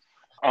home.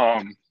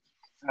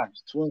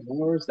 12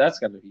 hours? That's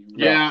got to be rough.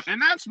 Yeah,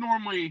 and that's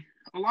normally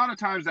a lot of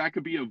times that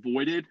could be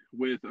avoided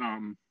with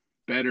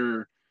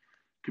better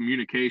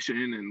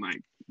communication and like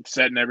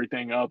setting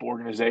everything up,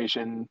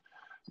 organization,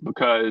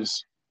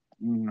 because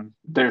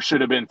there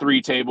should have been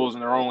 3 tables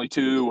and there were only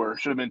 2, or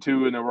should have been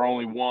 2 and there were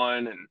only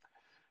 1, and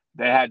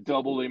they had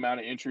double the amount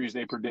of entries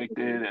they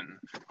predicted, and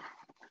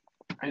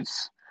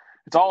it's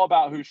all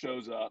about who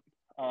shows up.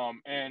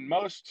 And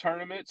most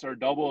tournaments are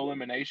double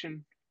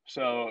elimination.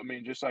 So, I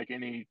mean, just like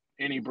any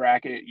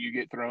bracket, you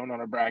get thrown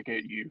on a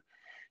bracket, you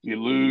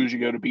lose, you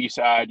go to B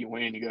side, you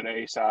win, you go to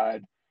A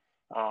side.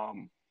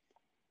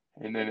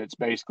 And then it's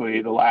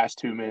basically the last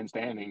 2 men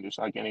standing, just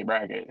like any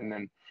bracket. And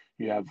then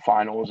you have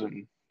finals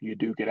and you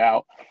duke it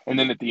out. And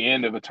then at the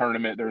end of a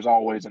tournament, there's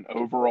always an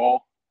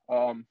overall,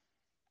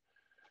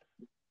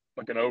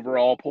 like an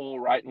overall pool,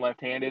 right and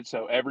left-handed.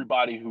 So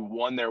everybody who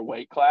won their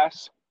weight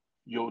class,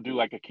 you'll do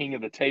like a king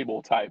of the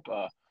table type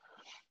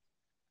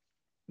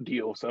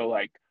deal. So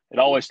like it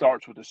always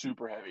starts with the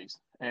super heavies.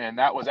 And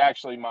that was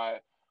actually my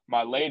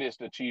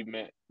latest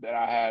achievement that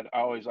I had.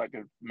 I always like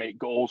to make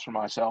goals for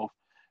myself.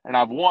 And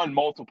I've won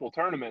multiple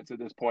tournaments at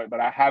this point, but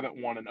I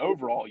haven't won an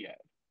overall yet.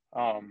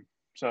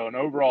 So an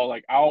overall,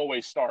 like I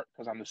always start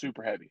because I'm the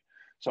super heavy.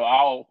 So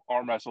I'll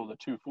arm wrestle the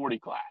 240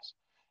 class.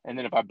 And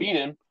then if I beat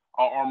him,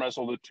 I'll arm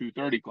wrestle the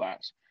 230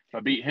 class. If I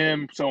beat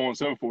him, so on and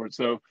so forth.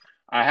 So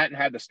I hadn't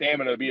had the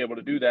stamina to be able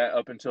to do that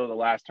up until the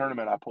last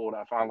tournament I pulled.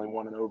 I finally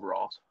won in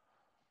overalls.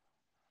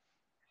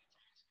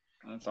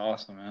 That's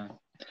awesome, man.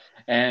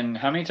 And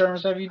how many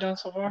tournaments have you done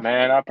so far?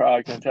 Man, I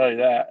probably can tell you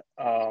that.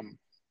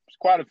 It's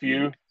quite a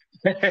few.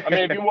 I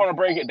mean, if you want to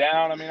break it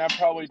down, I mean, I've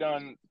probably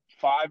done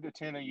 5 to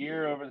 10 a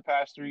year over the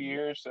past 3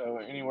 years. So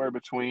anywhere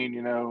between,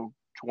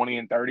 20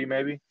 and 30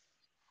 maybe.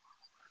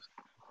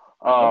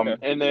 Okay.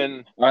 And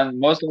then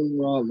most of them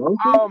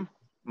local?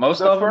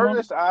 The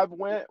furthest I've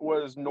went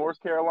was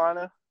North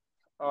Carolina.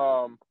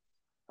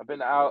 I've been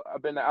to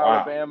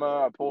Wow.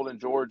 Alabama. I pulled in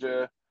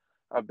Georgia.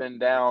 I've been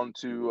down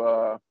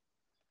to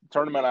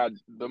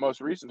the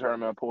most recent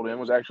tournament I pulled in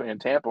was actually in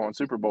Tampa on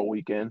Super Bowl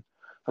weekend.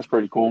 That's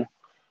pretty cool.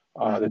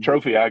 The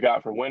trophy I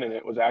got for winning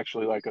it was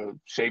actually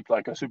shaped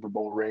like a Super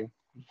Bowl ring.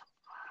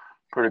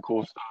 Pretty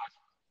cool stuff.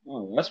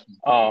 Oh, that's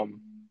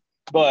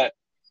But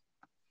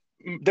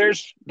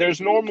there's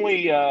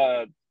normally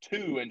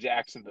two in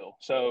Jacksonville.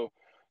 So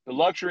the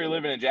luxury of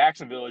living in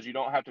Jacksonville is you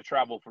don't have to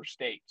travel for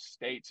states.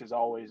 States is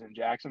always in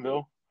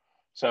Jacksonville.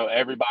 So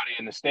everybody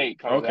in the state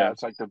comes okay. out.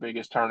 It's like the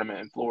biggest tournament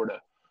in Florida.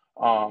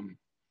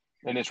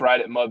 And it's right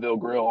at Mudville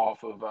Grill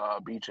off of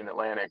Beach and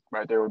Atlantic,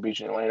 right there where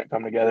Beach and Atlantic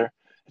come together.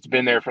 It's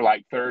been there for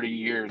like 30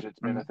 years. It's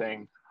been a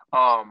thing.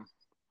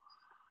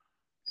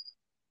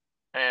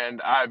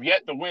 And I've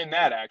yet to win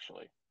that,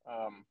 actually.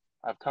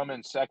 I've come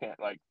in second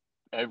like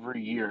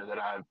every year that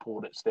I've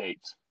pulled at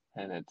states,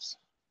 and it's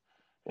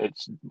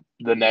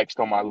the next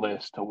on my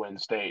list to win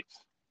states.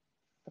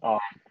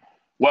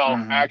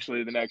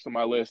 Actually, the next on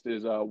my list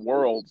is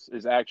Worlds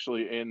is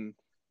actually in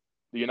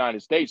the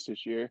United States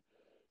this year,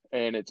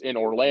 and it's in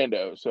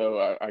Orlando.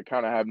 So I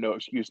kind of have no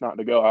excuse not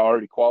to go. I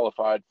already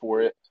qualified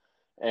for it,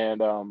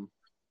 and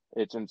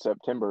it's in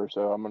September.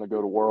 So I'm going to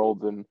go to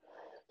Worlds and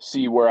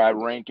see where I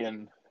rank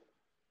in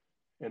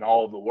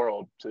all of the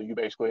world. So you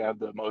basically have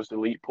the most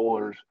elite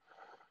pullers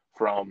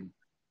from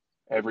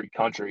every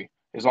country,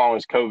 as long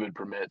as COVID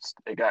permits.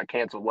 It got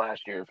canceled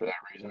last year for that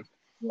reason.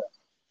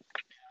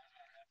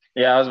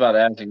 Yeah, I was about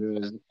to ask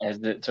you as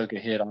it took a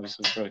hit,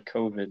 obviously, for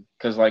COVID.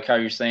 Because, like how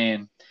you're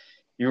saying,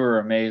 you were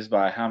amazed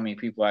by how many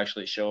people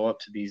actually show up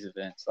to these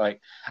events. Like,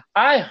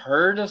 I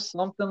heard of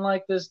something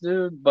like this,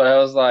 dude, but I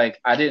was like,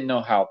 I didn't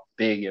know how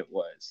big it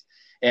was.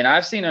 And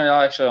I've seen it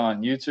actually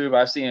on YouTube.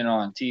 I've seen it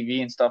on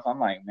TV and stuff. I'm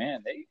like,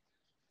 man,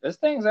 this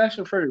thing's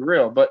actually pretty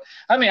real. But,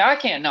 I mean, I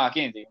can't knock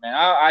anything, man.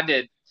 I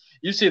did.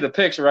 You see the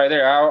picture right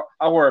there.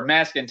 I wore a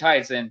mask and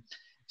tights and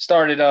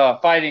started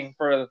fighting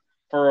for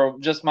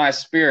just my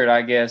spirit,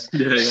 I guess.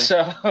 Yeah.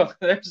 So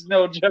there's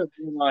no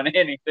judgment on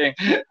anything.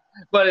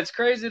 But it's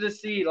crazy to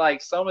see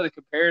like some of the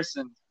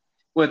comparisons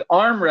with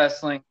arm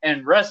wrestling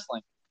and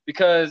wrestling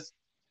because,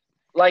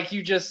 like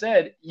you just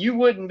said, you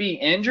wouldn't be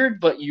injured,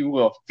 but you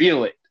will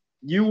feel it.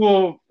 You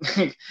will,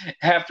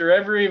 after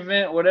every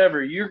event,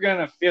 whatever, you're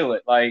going to feel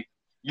it. Like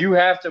you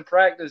have to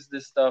practice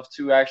this stuff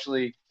to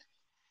actually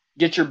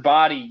get your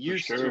body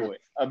used to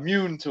it,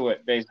 immune to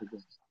it, basically.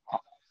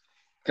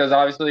 Because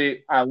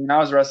obviously, when I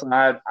was wrestling,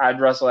 I'd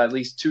wrestle at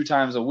least 2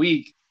 times a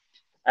week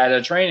at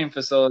a training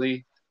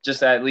facility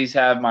just to at least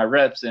have my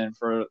reps in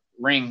for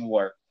ring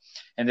work.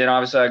 And then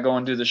obviously I go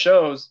and do the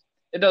shows.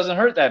 It doesn't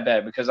hurt that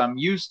bad because I'm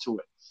used to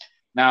it.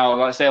 Now,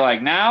 let's say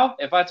like now,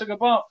 if I took a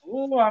bump,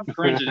 I'm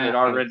cringing it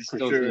already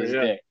still to this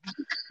day.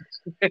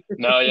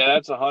 No, yeah,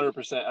 that's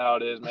 100% how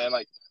it is, man.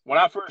 Like when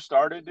I first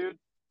started, dude,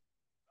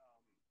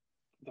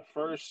 the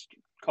first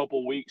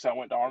couple weeks I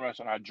went to arm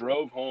wrestling, I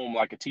drove home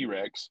like a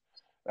T-Rex.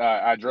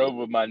 I drove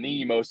with my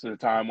knee most of the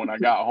time when I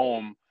got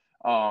home,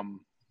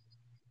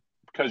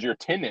 because your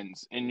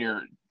tendons in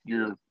your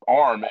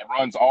arm, it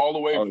runs all the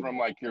way from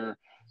like to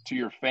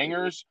your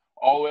fingers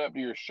all the way up to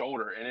your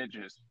shoulder, and it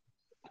just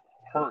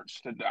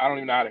hurts. I don't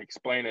even know how to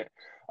explain it.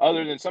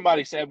 Other than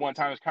somebody said one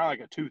time, it's kind of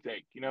like a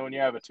toothache. You know, when you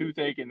have a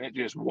toothache and it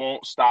just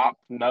won't stop.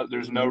 No,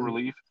 there's no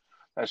relief.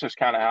 That's just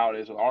kind of how it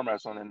is with arm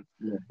wrestling. And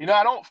you know,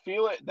 I don't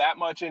feel it that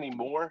much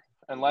anymore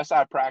unless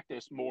I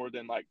practice more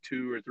than like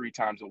 2 or 3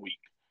 times a week.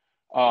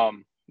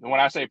 When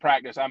I say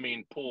practice, I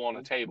mean pull on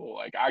a table.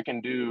 Like I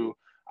can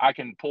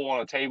pull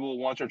on a table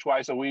once or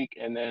twice a week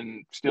and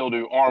then still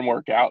do arm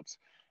workouts.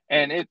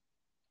 And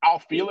I'll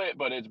feel it,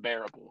 but it's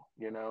bearable,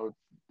 you know,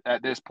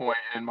 at this point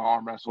in my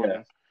arm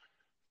wrestling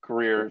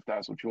career, if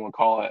that's what you want to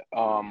call it.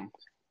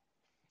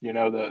 You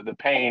know, the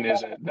pain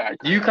isn't that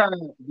great. Do you kind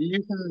of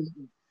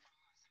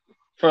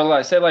for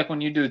like say like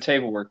when you do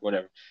table work,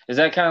 whatever, is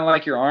that kind of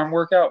like your arm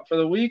workout for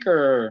the week,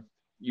 or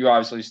you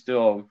obviously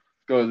still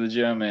go to the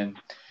gym and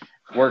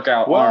work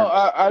out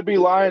arms? I'd be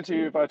lying to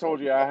you if I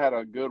told you I had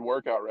a good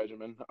workout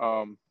regimen.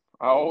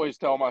 I always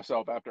tell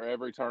myself after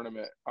every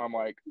tournament, I'm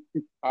like,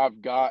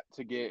 I've got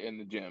to get in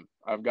the gym.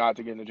 I've got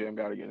to get in the gym,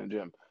 got to get in the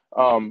gym.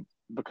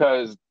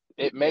 Because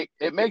it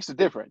makes a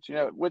difference. You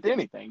know, with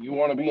anything, you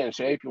want to be in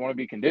shape, you want to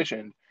be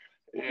conditioned.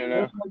 You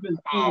know,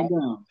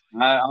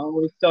 I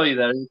always tell you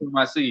that every time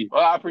I see you.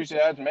 Well, I appreciate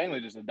that. It's mainly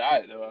just a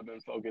diet though I've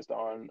been focused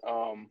on.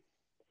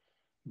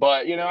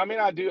 But you know, I mean,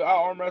 I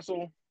arm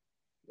wrestle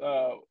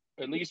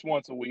at least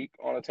once a week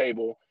on a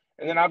table,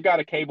 and then I've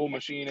got a cable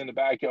machine in the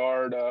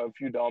backyard, a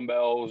few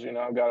dumbbells. You know,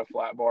 I've got a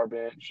flat bar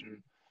bench and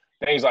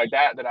things like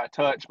that I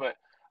touch, but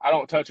I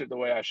don't touch it the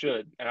way I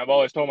should. And I've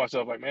always told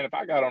myself, like, man, if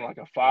I got on like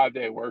a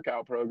 5-day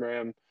workout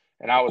program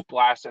and I was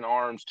blasting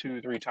arms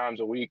 2-3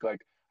 times a week,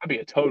 like I'd be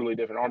a totally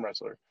different arm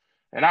wrestler.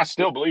 And I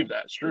still believe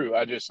that's true.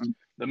 I just,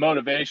 the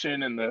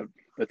motivation and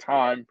the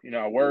time, you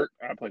know, I work,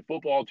 I play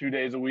football 2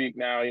 days a week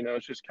now, you know,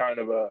 it's just kind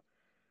of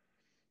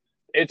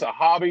it's a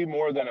hobby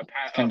more than a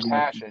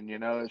passion, you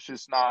know, it's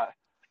just not,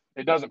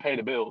 it doesn't pay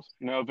the bills.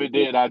 You know, if it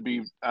did, I'd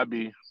be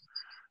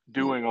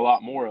doing a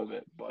lot more of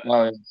it. But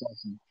Oh,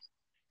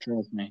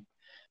 trust me.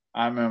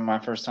 I remember my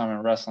first time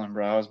in wrestling,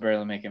 bro. I was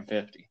barely making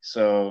 50.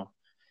 So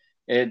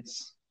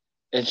it's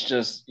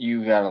just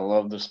you gotta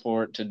love the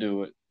sport to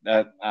do it.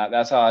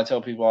 That's how I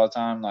tell people all the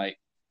time. Like,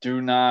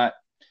 do not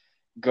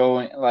go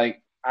in.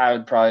 Like,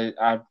 I'm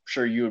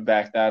sure you would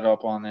back that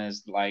up on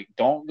this. Like,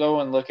 don't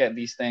go and look at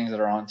these things that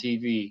are on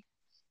TV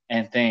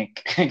and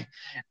think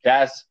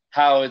that's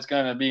how it's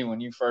gonna be when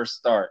you first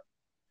start.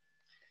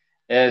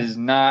 It is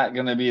not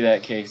gonna be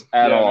that case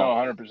at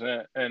all. No,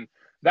 100%. And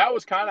that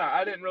was kind of,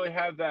 I didn't really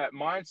have that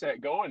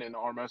mindset going into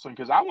arm wrestling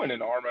because I went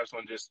into arm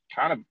wrestling just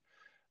kind of,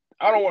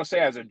 I don't want to say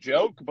as a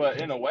joke, but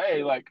in a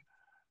way, like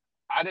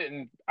I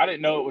didn't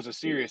know it was a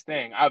serious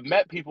thing. I've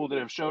met people that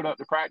have showed up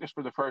to practice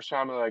for the first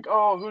time and like,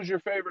 oh, who's your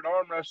favorite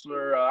arm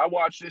wrestler? I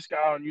watched this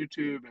guy on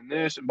YouTube and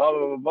this and blah,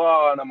 blah, blah,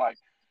 blah. And I'm like,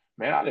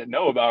 man, I didn't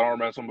know about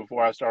arm wrestling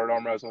before I started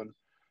arm wrestling.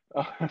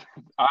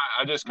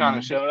 I just kind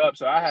of showed up.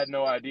 So I had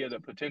no idea the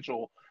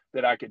potential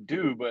that I could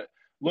do. But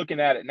looking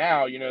at it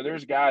now, you know,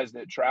 there's guys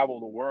that travel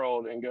the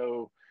world and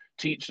go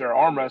teach their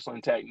arm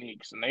wrestling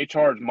techniques and they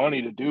charge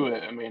money to do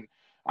it. I mean,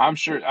 I'm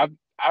sure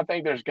I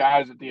think there's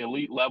guys at the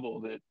elite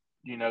level that,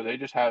 you know, they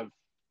just have,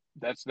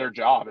 that's their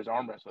job is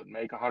arm wrestling,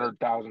 make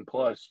 100,000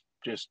 plus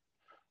just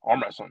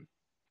arm wrestling,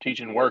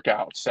 teaching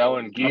workouts,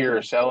 selling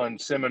gear, selling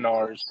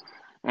seminars.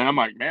 And I'm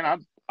like,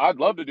 man, I'd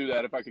love to do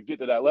that if I could get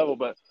to that level.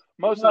 But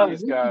most of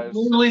these guys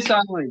literally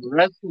sound like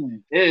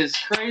wrestling. It is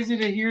crazy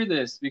to hear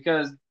this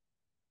because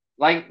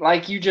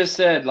like you just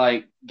said,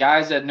 like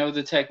guys that know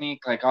the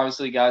technique, like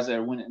obviously guys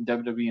that win in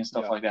WWE and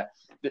stuff like that,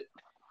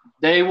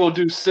 they will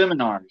do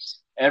seminars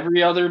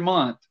every other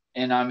month.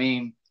 And I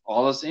mean,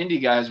 all us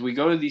indie guys, we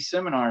go to these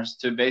seminars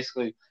to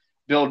basically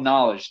build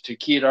knowledge, to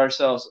key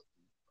ourselves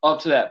up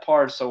to that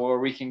part so where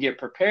we can get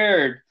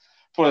prepared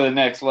for the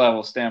next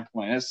level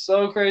standpoint. It's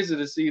so crazy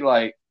to see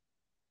like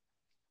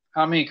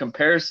how many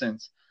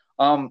comparisons.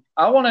 I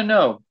want to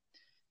know,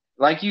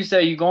 like you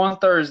say, you go on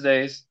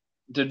Thursdays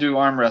to do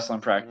arm wrestling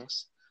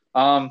practice.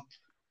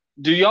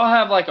 Do y'all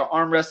have like an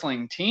arm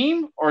wrestling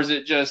team or is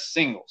it just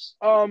singles?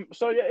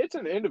 So yeah, it's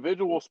an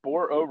individual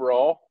sport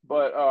overall,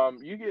 but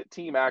you get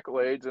team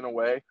accolades in a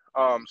way.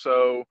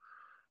 So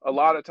a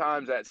lot of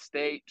times at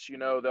states, you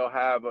know, they'll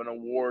have an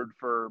award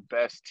for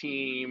best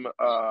team,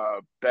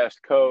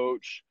 best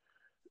coach,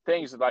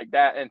 things like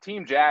that. And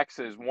Team Jacks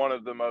is one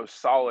of the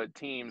most solid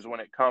teams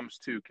when it comes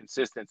to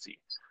consistency.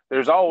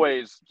 There's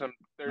always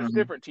there's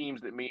different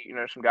teams that meet, you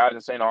know, some guys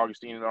in St.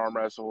 Augustine in arm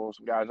wrestle,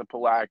 some guys in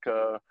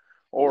Palatka,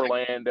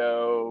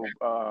 Orlando,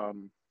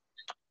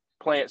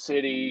 Plant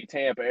City,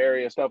 Tampa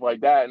area, stuff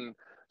like that. And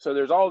so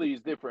there's all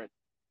these there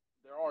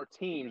are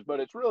teams, but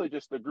it's really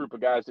just the group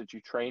of guys that you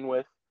train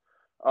with.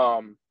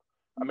 I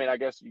mean, I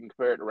guess you can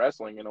compare it to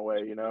wrestling in a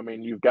way, you know. I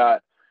mean, you've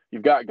got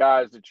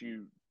guys that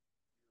you're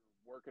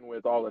working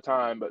with all the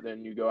time, but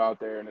then you go out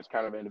there and it's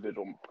kind of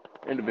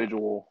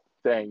individual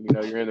thing. You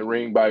know, you're in the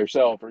ring by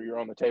yourself or you're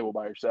on the table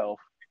by yourself.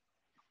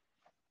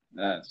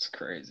 That's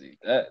crazy.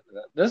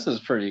 This is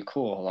pretty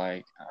cool.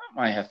 Like, I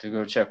might have to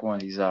go check one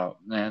of these out.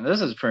 Man,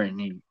 this is pretty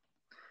neat.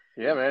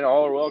 Yeah, man.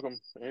 All are welcome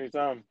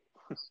anytime.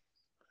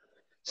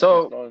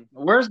 So,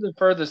 where's the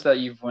furthest that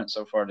you've went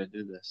so far to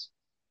do this?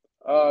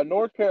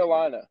 North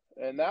Carolina,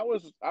 and I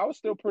was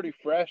still pretty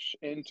fresh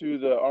into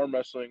the arm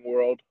wrestling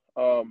world.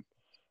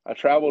 I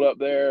traveled up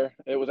there.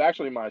 It was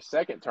actually my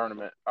second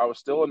tournament. I was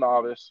still a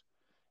novice,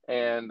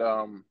 and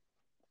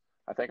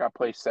I think I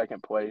placed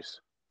second place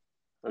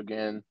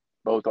again,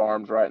 both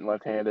arms, right and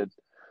left-handed.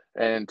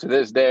 And to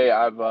this day,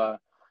 I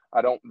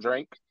don't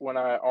drink when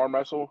I arm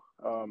wrestle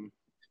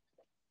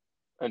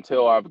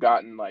until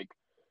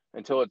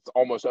until it's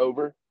almost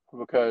over,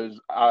 because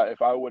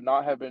if I would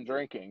not have been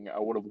drinking, I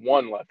would have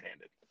won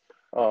left-handed.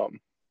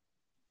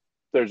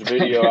 There's a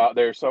video out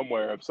there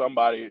somewhere of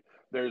somebody.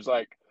 There's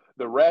like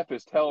the ref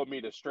is telling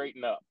me to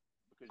straighten up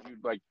because you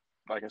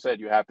like I said,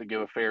 you have to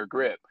give a fair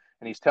grip,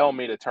 and he's telling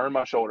me to turn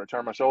my shoulder.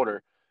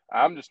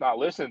 I'm just not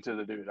listening to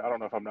the dude. I don't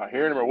know if I'm not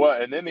hearing him or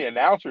what. And then the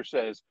announcer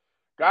says,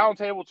 "Guy on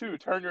table 2,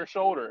 turn your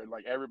shoulder," and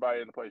like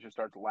everybody in the place just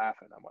starts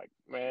laughing. I'm like,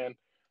 man,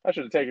 I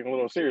should have taken it a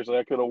little seriously.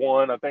 I could have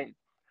won. I think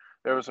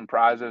there was some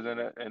prizes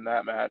in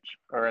that match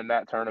or in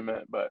that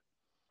tournament, but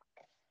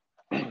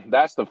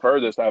that's the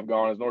furthest I've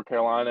gone is North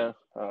Carolina.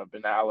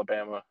 Been to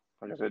Alabama,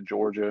 like I said,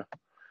 Georgia,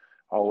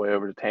 all the way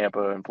over to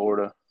Tampa and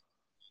Florida.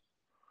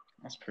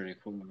 That's pretty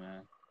cool,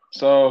 man.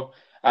 So,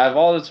 out of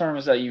all the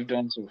tournaments that you've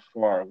done so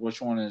far,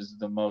 which one is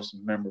the most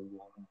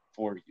memorable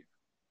for you?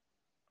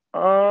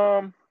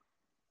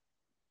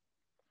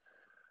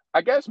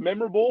 I guess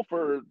memorable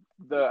for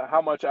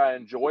how much I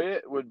enjoy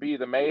it would be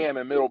the Mayhem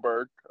in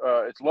Middleburg.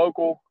 It's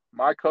local.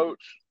 My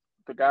coach,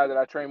 the guy that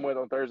I train with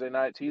on Thursday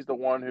nights, he's the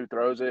one who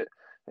throws it.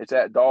 It's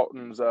at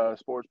Dalton's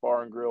Sports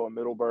Bar and Grill in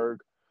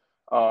Middleburg.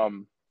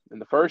 In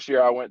the first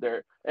year I went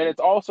there, and it's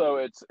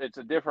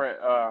a different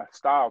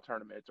style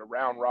tournament. It's a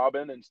round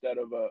robin instead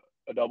of a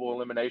double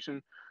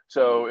elimination.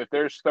 So if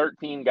there's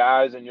 13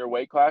 guys in your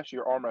weight class,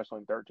 you're arm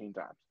wrestling 13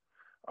 times.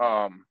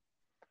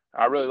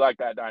 I really like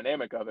that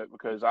dynamic of it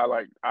because I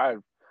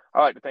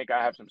I like to think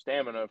I have some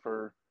stamina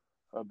for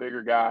a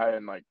bigger guy,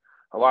 and like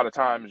a lot of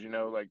times,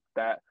 like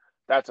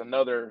that's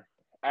another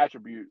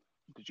attribute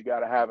that you got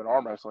to have in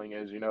arm wrestling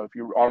is, if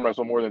you arm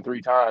wrestle more than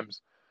 3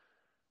 times,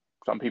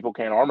 some people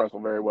can't arm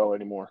wrestle very well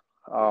anymore.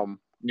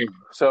 Yeah.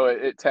 So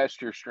it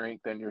tests your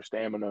strength and your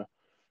stamina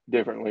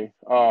differently.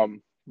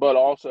 But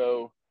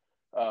also,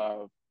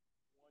 1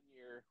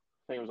 year,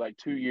 I think it was like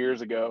 2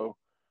 years ago,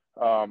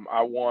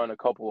 I won a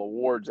couple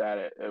awards at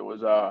it. It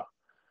was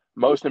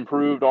most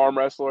improved arm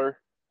wrestler,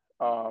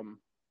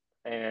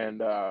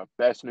 and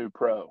best new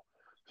pro.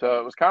 So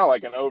it was kind of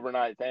like an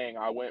overnight thing.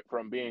 I went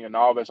from being a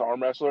novice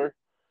arm wrestler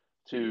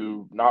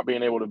to not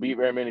being able to beat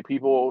very many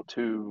people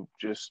to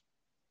just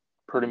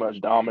pretty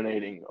much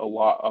dominating a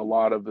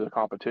lot of the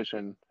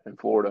competition in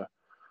Florida.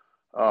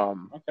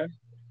 Okay.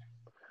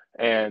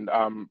 And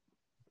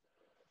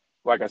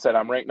like I said,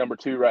 I'm ranked number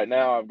 2 right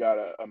now. I've got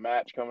a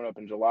match coming up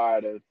in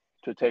July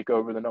to take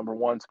over the number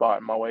 1 spot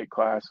in my weight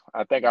class.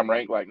 I think I'm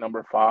ranked like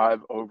number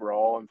 5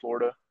 overall in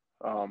Florida.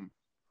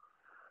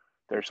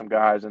 There's some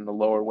guys in the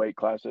lower weight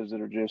classes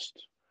that are just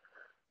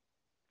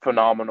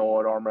phenomenal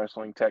at arm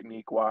wrestling,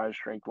 technique wise,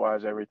 strength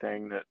wise,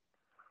 everything. That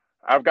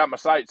I've got my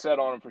sights set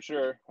on them for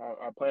sure.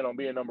 I plan on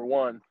being number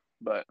 1,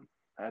 but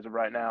as of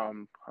right now,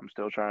 I'm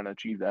still trying to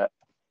achieve that.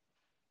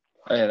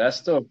 Oh, yeah, that's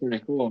still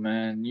pretty cool,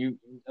 man. You,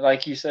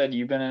 like you said,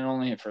 you've been in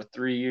only for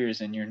 3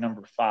 years and you're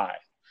number 5.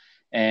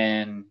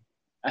 And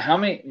how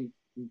many?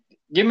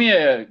 Give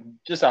me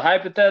just a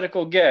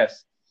hypothetical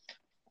guess.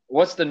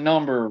 What's the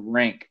number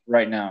rank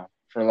right now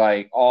for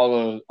like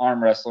all the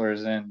arm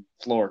wrestlers in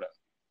Florida?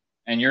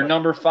 And you're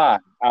number 5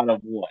 out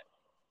of what?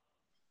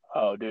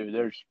 Oh, dude,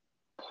 if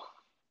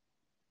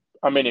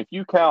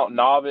you count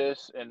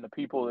novice and the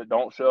people that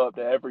don't show up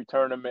to every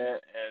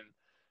tournament, and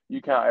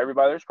you count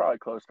everybody, there's probably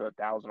close to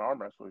 1,000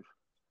 arm wrestlers.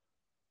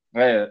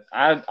 Yeah,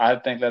 I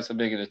think that's a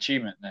big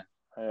achievement then.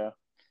 Yeah.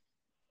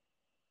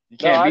 You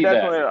can't beat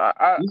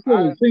that. You said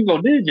in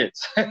single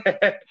digits.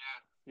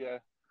 Yeah.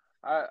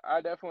 I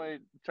definitely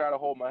try to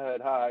hold my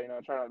head high. I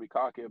try not to be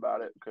cocky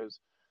about it because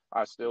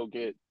I still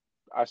get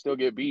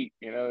beat.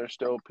 There's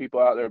still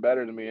people out there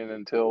better than me, and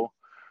until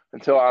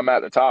I'm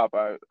at the top,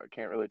 I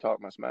can't really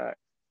talk my smack.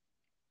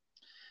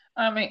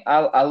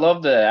 I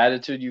love the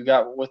attitude you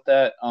got with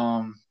that.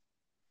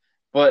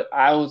 But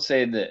I would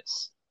say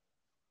this,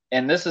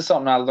 and this is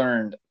something I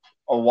learned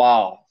a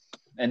while,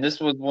 and this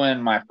was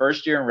when my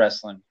first year in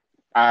wrestling.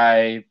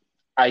 I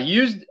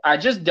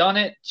just done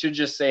it to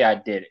just say I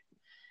did it.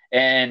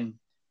 And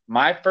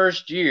my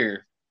first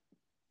year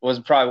was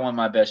probably one of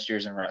my best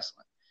years in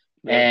wrestling.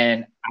 Yeah.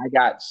 And I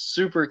got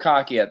super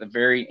cocky at the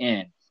very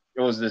end.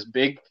 It was this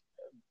big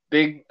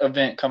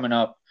event coming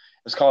up.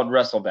 It was called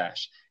Wrestle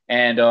Bash.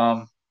 And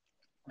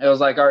it was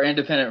like our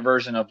independent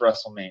version of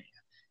WrestleMania.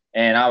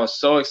 And I was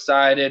so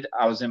excited.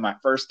 I was in my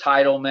first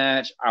title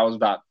match. I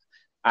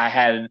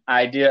had an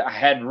idea. I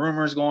had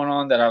rumors going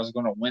on that I was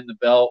going to win the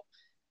belt.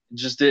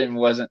 Just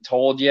wasn't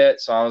told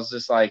yet. So I was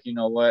just like, you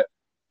know what?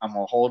 I'm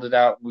going to hold it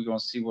out. We're going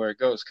to see where it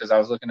goes. Because I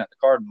was looking at the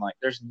card and I'm like,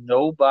 there's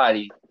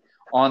nobody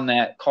on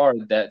that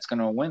card that's going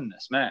to win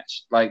this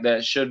match. Like,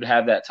 that should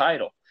have that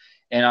title.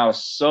 And I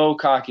was so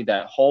cocky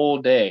that whole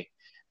day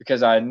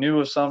because I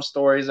knew of some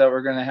stories that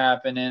were going to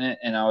happen in it.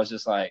 And I was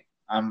just like,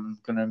 I'm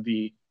going to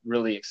be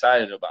really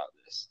excited about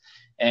this.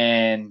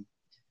 And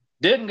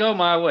didn't go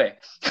my way.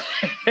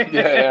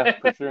 Yeah,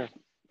 for sure.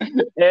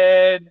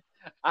 And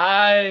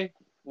I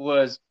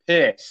was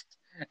pissed.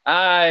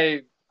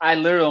 I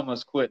literally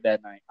almost quit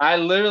that night. I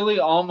literally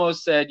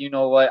almost said, you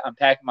know what, I'm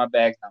packing my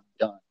bags and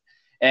I'm done.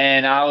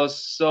 And I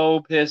was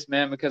so pissed,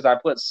 man, because I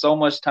put so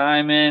much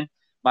time in.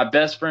 My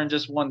best friend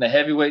just won the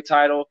heavyweight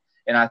title,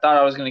 and I thought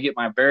I was going to get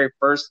my very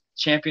first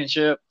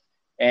championship,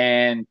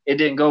 and it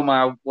didn't go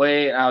my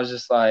way. And I was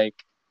just like,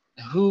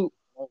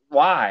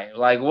 why?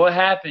 Like, what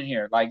happened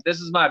here? Like, this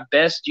is my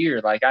best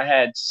year. Like, I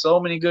had so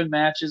many good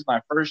matches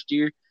my first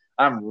year.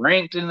 I'm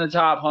ranked in the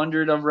top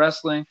 100 of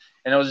wrestling,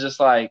 and it was just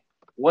like,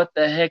 what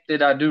the heck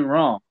did I do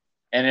wrong?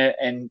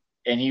 And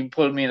he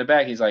put me in the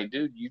back. He's like,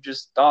 dude, you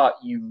just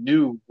thought you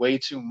knew way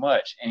too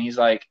much. And he's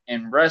like,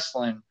 in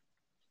wrestling,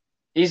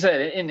 he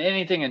said, in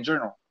anything in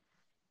general,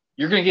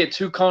 you're going to get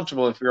too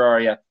comfortable if you're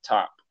already at the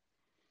top.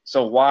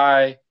 So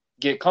why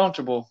get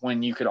comfortable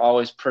when you could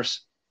always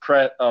press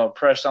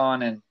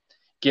on and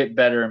get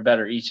better and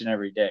better each and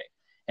every day?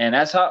 And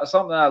that's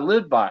something I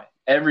live by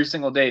every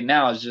single day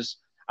now is just,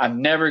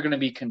 I'm never going to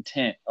be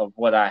content of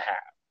what I have.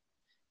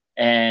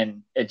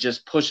 And it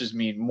just pushes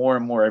me more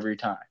and more every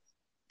time.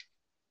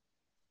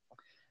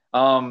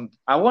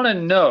 I want to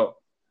know,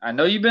 I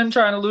know you've been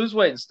trying to lose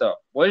weight and stuff.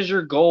 What is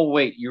your goal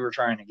weight you were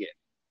trying to get?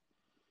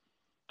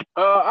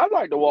 I'd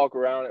like to walk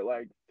around at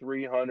like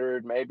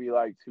 300, maybe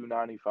like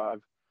 295.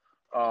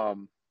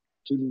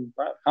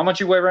 295? How much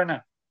you weigh right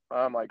now?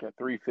 I'm like at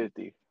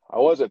 350. I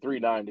was at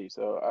 390,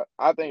 so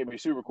I think it'd be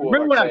super cool.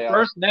 Remember when I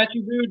first met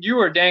you, dude? You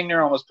were dang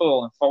near almost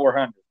pulling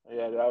 400.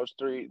 Yeah, that was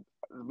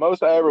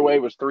most I ever weighed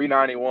was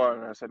 391.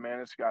 And I said, man,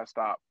 this got to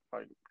stop.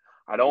 Like,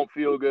 I don't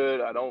feel good.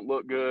 I don't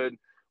look good.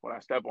 When I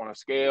step on a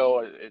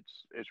scale,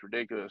 it's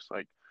ridiculous.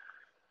 Like,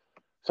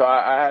 so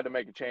I had to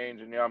make a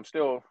change, and I'm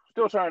still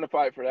trying to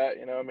fight for that.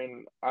 I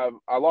mean,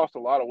 I lost a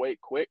lot of weight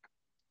quick,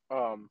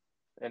 um,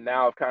 and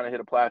now I've kind of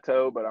hit a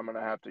plateau, but I'm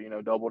gonna have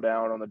to double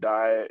down on the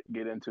diet,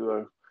 get into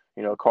a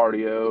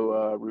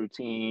cardio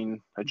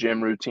routine, a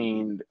gym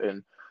routine,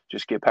 and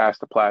just get past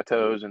the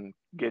plateaus and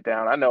get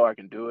down. I know I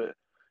can do it.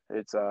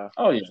 It's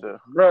Oh yeah, just a,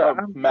 bro. a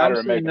I'm matter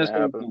of saying making it this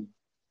whole happen. time.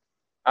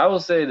 I will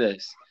say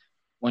this: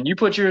 when you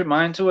put your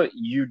mind to it,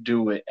 you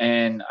do it.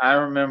 And I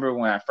remember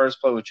when I first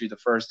played with you the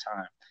first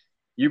time,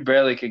 you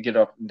barely could get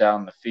up and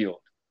down the field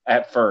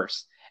at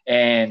first,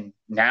 and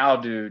now,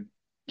 dude,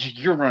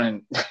 you're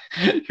running,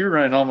 you're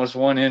running almost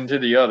one end to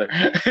the other.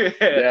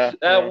 Yeah,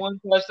 That yeah. one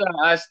touchdown,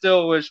 I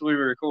still wish we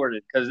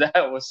recorded because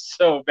that was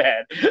so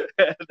bad.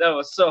 That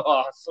was so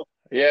awesome.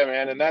 Yeah,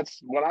 man, and that's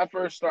when I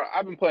first started.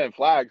 I've been playing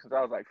flag since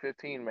I was like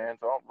 15, man,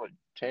 so I'm like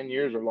 10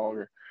 years or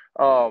longer.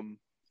 And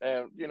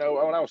when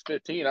I was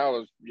 15, I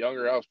was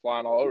younger. I was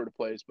flying all over the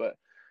place, but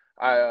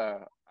I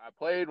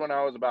played when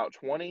I was about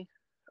 20,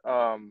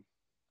 and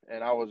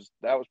that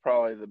was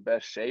probably the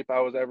best shape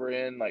I was ever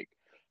in, like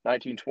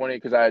 1920,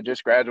 because I had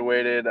just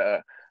graduated.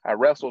 I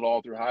wrestled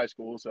all through high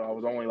school, so I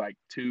was only like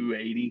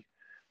 280.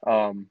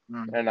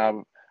 And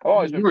I've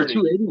always You been were pretty.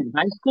 280 in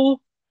high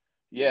school?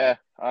 Yeah,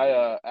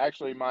 I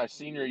actually my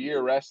senior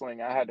year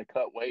wrestling, I had to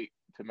cut weight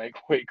to make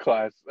weight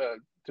class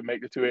to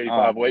make the Oh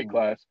 285 weight man.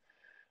 class.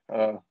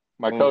 Uh,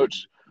 my Oh,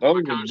 coach those my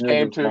are coach never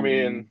came to fun, me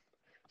and man.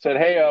 said,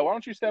 "Hey, why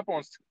don't you step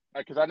on?"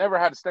 Because I never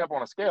had to step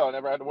on a scale. I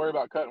never had to worry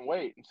about cutting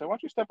weight. And so, why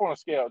don't you step on a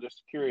scale?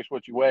 Just curious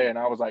what you weigh. And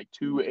I was like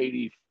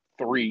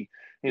 283.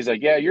 He's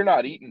like, "Yeah, you're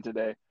not eating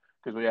today."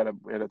 Because we had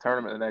a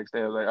tournament the next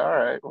day. I was like, "All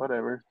right,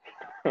 whatever."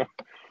 So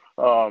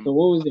um,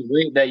 what was the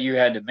weight that you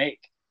had to make?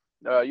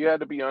 you had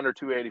to be under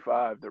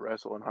 285 to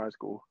wrestle in high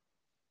school.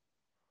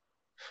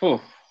 Phew,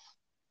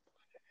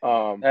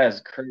 Um, that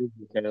is crazy,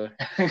 Taylor.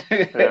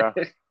 yeah,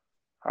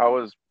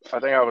 I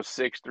think I was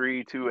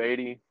 6'3",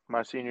 280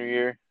 my senior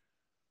year,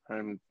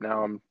 and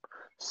now I'm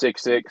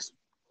 6'6",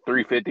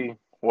 350.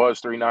 Was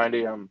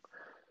 390. I'm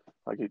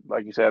like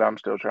you said, I'm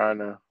still trying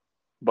to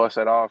bust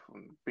that off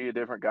and be a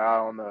different guy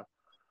on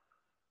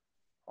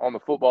the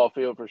football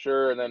field for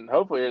sure. And then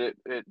hopefully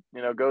it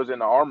goes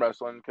into arm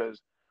wrestling because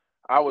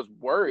I was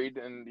worried,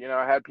 and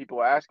I had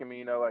people asking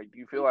me, like, do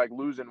you feel like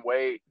losing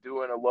weight,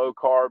 doing a low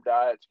carb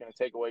diet is going to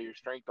take away your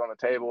strength on the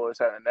table, this,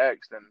 that, and the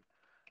next? And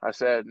I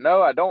said,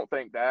 no, I don't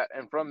think that.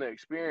 And from the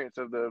experience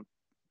of the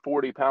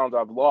 40 pounds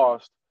I've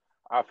lost,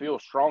 I feel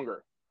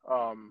stronger.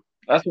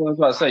 That's what I was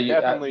about to I say.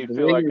 definitely The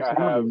feel way like you're I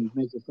have, sounding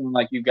makes it seem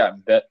like you got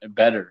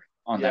better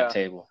on that yeah.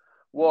 table.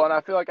 Well, and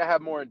I feel like I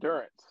have more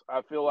endurance.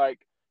 I feel like,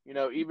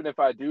 even if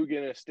I do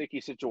get in a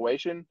sticky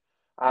situation,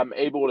 I'm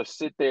able to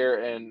sit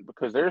there and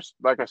because there's,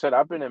 like I said,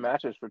 I've been in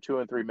matches for 2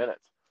 and 3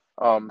 minutes.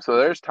 So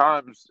there's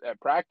times at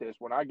practice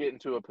when I get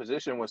into a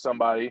position with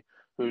somebody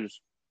who's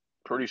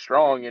pretty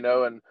strong, and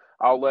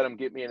I'll let them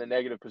get me in a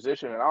negative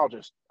position and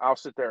I'll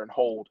sit there and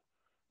hold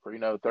for,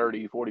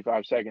 30,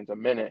 45 seconds, a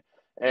minute.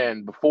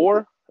 And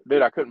before,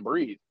 dude, I couldn't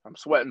breathe. I'm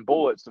sweating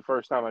bullets the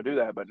first time I do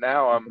that. But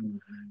now I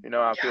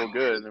feel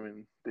good. I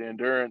mean, the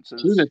endurance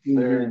Two is to three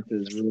there. minutes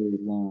is really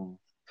long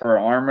for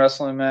an arm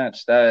wrestling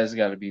match. That has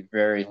got to be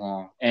very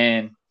long,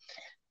 and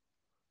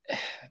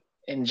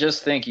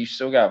just think you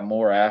still got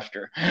more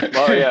after.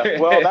 Oh yeah.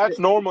 Well, that's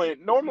normally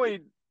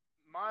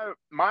my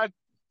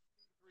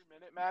 3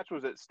 minute match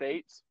was at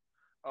States,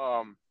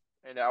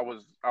 and I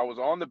was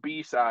on the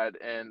B side,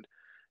 and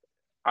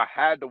I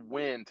had to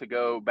win to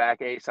go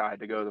back A side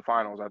to go to the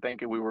finals. I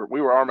think we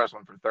were arm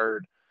wrestling for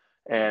third,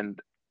 and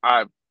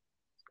I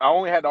I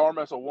only had to arm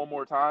wrestle one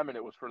more time, and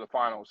it was for the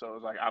finals. So it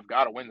was like I've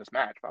got to win this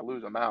match. If I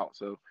lose, I'm out.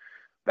 So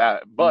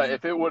but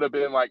if it would have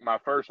been like my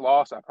first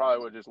loss, I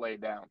probably would have just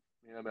laid down.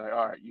 Be like,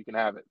 all right, you can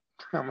have it.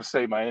 I'm gonna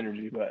save my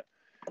energy. But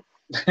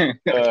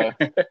uh,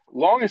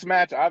 longest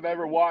match I've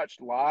ever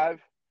watched live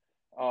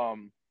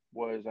um,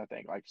 was I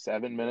think like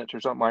 7 minutes or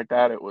something like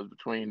that. It was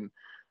between,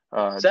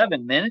 uh,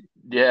 7 minutes.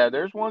 yeah.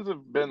 There's ones that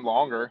have been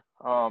longer.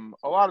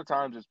 A lot of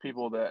times it's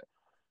people that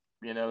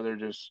they're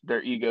just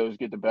their egos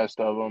get the best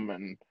of them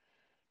and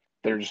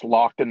they're just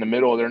locked in the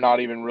middle. They're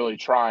not even really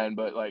trying.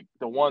 But like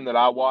the one that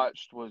I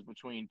watched was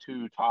between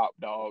two top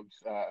dogs,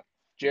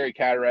 Jerry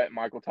Cataract and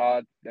Michael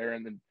Todd. They're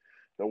in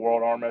the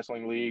World Arm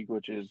Wrestling League,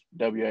 which is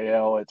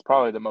WAL. It's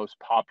probably the most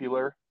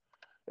popular,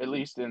 at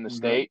least in the Mm-hmm.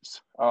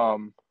 states.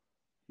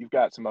 You've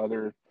got some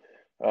other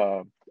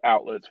uh,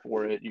 outlets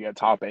for it. You got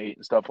Top Eight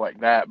and stuff like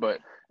that. But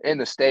in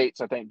the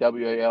states, I think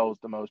WAL is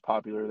the most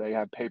popular. They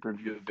have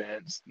pay-per-view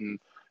events and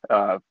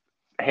uh,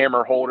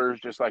 hammer holders,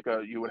 just like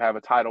you would have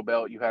a title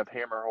belt. You have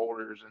hammer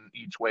holders in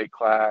each weight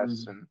class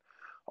Mm-hmm. and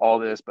all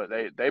this. But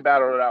they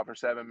battled it out for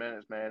 7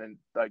 minutes, man, and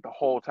like the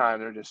whole time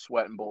they're just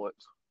sweating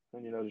bullets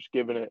and just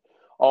giving it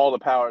all the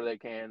power they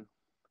can.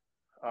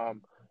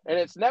 And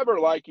it's never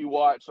like you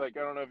watch, like,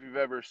 I don't know if you've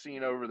ever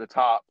seen Over the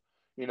Top,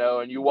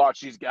 and you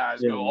watch these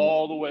guys Yeah. go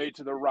all the way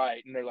to the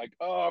right and they're like,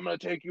 oh, I'm going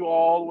to take you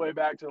all the way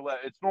back to the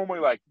left. It's normally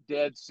like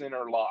dead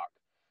center lock.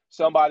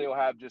 Somebody will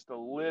have just a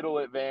little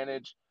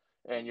advantage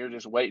and you're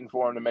just waiting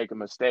for them to make a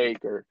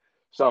mistake or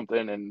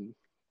something. And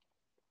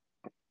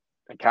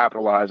and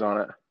capitalize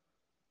on it.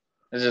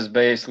 It's just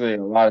basically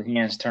a lot of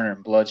hands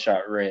turning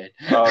bloodshot red.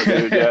 Oh,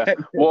 dude, yeah.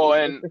 Well,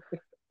 and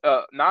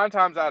 9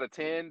 times out of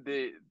 10,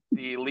 the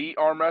elite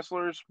arm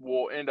wrestlers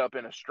will end up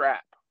in a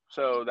strap.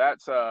 So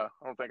that's I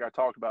don't think I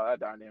talked about that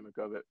dynamic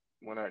of it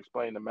when I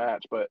explained the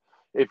match. But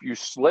if you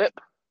slip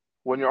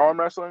when you're arm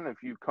wrestling,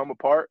 if you come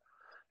apart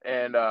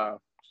and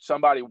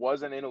somebody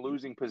wasn't in a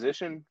losing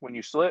position when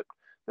you slip,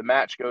 the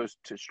match goes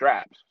to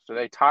straps. So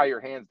they tie your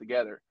hands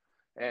together.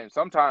 And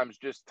sometimes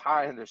just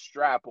tying the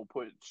strap will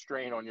put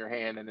strain on your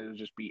hand and it'll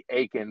just be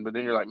aching. But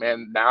then you're like,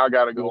 man, now I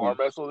got to go arm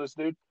wrestle this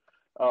dude.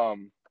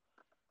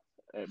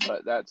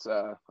 But that's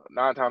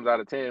 9 times out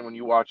of 10 when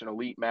you watch an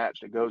elite match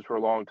that goes for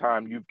a long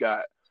time, you've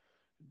got,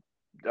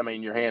 I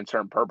mean, your hands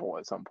turn purple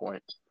at some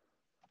point.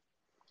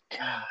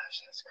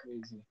 Gosh, that's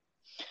crazy.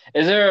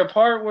 Is there a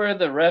part where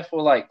the ref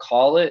will like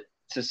call it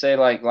to say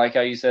like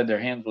how you said their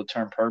hands will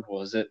turn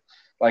purple? Is it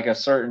like a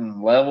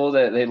certain level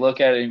that they look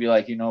at it and be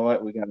like, you know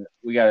what, we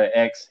gotta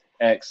X.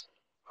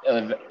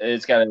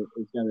 It's gotta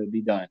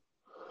be done.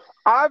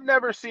 I've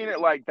never seen it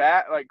like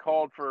that, like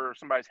called for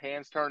somebody's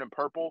hands turning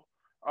purple.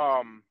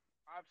 I've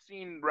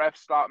seen refs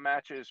stop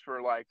matches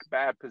for like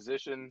bad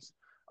positions.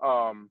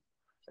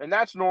 And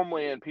that's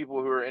normally in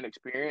people who are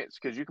inexperienced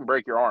because you can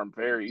break your arm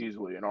very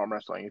easily in arm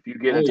wrestling if you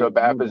get into a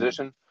bad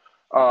position.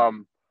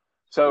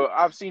 So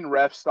I've seen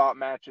refs stop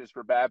matches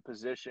for bad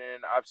position.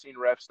 I've seen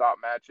refs stop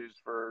matches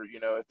for, you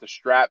know, if the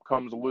strap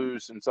comes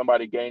loose and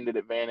somebody gained an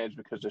advantage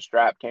because the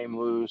strap came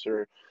loose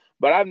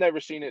but I've never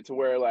seen it to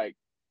where like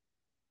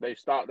they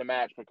stop the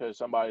match because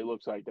somebody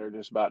looks like they're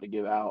just about to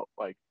give out.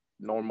 Like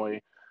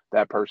normally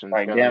that person's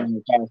like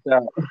damn, passed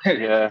out.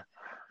 Yeah.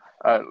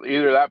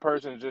 Either that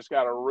person's just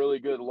got a really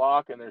good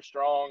lock and they're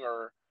strong,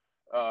 or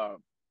normally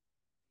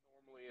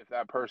if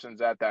that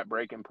person's at that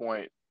breaking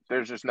point,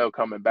 there's just no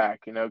coming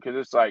back, you know, because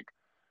it's like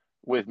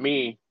with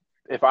me,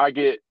 if I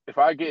get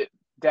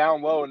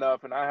down low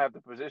enough and I have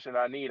the position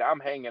I need, I'm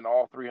hanging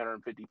all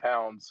 350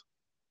 pounds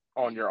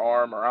on your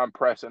arm, or I'm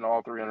pressing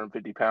all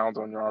 350 pounds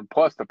on your arm,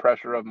 plus the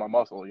pressure of my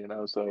muscle, you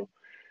know. So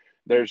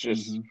there's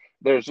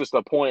just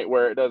a point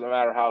where it doesn't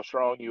matter how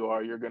strong you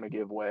are, you're going to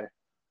give way.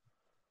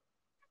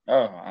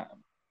 Oh,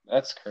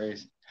 that's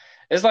crazy.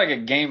 It's like a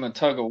game of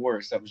tug of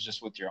war that was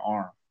just with your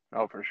arm.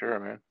 Oh, for sure,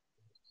 man.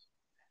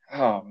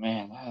 Oh,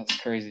 man, that's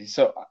crazy.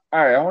 So, all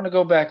right, I want to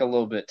go back a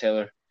little bit,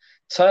 Taylor.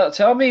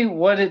 Tell me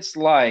what it's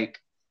like,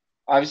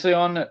 obviously,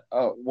 on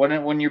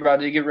when you're about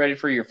to get ready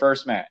for your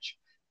first match.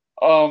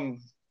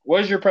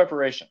 What is your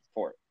preparation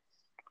for it?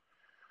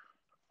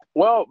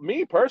 Well,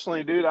 me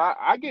personally, dude,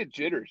 I get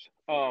jitters.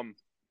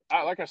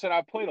 Like I said,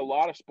 I've played a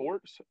lot of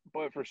sports,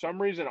 but for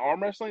some reason,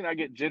 arm wrestling, I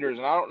get jitters,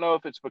 and I don't know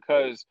if it's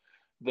because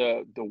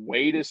the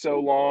wait is so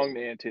long,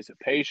 the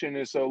anticipation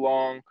is so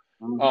long.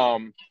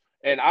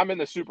 And I'm in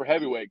the super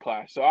heavyweight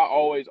class, so I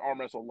always arm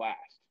wrestle last.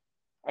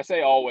 I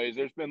say always.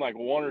 There's been like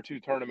 1 or 2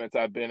 tournaments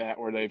I've been at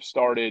where they've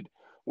started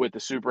with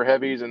the super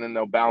heavies and then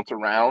they'll bounce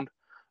around.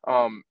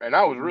 And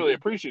I was really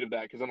appreciative of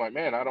that because I'm like,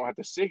 man, I don't have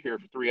to sit here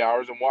for 3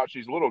 hours and watch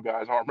these little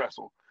guys arm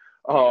wrestle.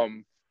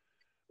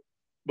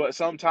 But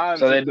sometimes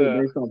they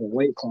do based on the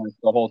weight class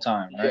the whole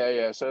time, right?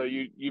 Yeah. So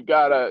you've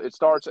got it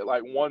starts at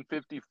like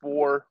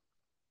 154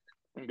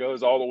 and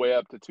goes all the way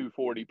up to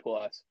 240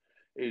 plus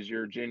is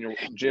your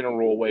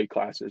general weight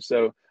classes.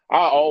 So I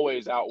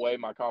always outweigh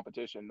my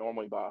competition,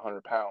 normally by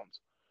 100 pounds.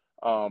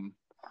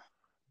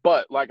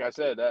 But like I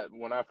said, that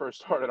when I first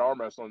started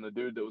arm wrestling, the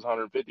dude that was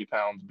 150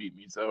 pounds beat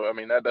me. So I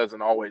mean that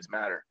doesn't always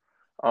matter.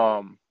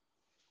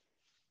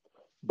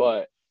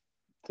 But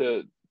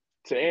to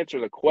answer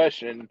the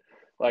question,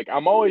 like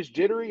I'm always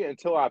jittery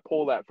until I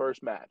pull that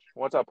first match.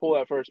 Once I pull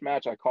that first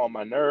match, I calm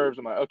my nerves.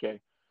 I'm like, okay,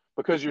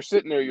 because you're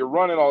sitting there, you're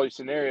running all these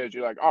scenarios.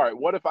 You're like, all right,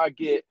 what if I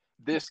get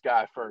this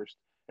guy first?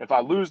 If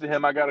I lose to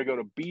him, I got to go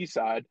to B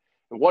side.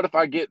 And what if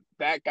I get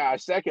that guy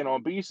second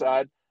on B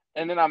side,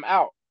 and then I'm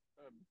out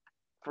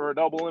for a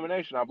double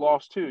elimination? I've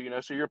lost 2, you know.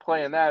 So you're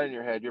playing that in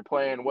your head. You're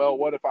playing, well,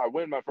 what if I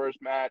win my first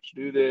match,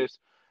 do this?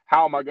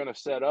 How am I going to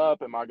set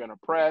up? Am I going to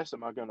press?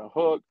 Am I going to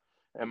hook?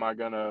 Am I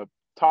going to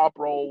top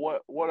roll?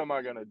 What am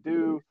I going to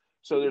do?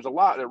 So there's a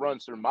lot that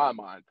runs through my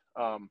mind.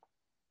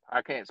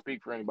 I can't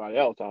speak for anybody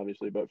else,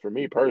 obviously, but for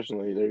me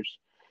personally,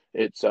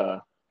 it's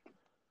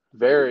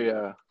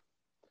very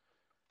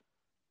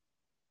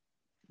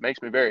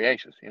makes me very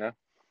anxious, you know.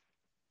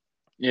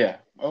 Yeah.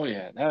 Oh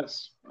yeah.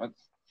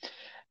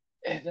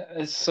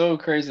 It's so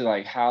crazy,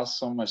 like how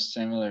so much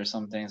similar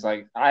some things.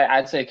 Like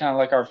I'd say kind of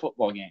like our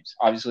football games.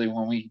 Obviously,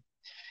 when we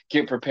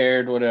get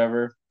prepared,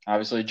 whatever.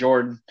 Obviously,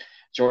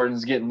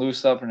 Jordan's getting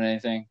loosed up and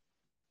anything.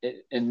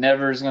 It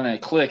never is going to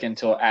click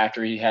until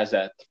after he has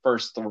that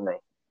first throw,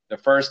 the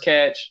first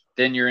catch.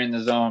 Then you're in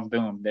the zone.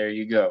 Boom, there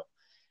you go.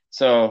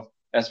 So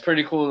that's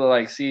pretty cool to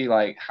like see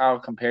like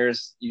how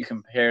you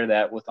compare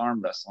that with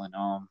arm wrestling.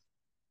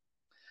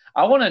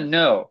 I want to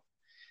know.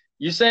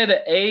 You say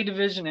the A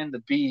division and the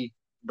B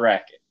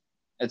bracket.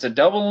 It's a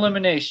double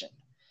elimination.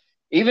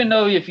 Even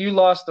though if you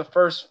lost the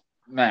first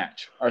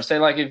match, or say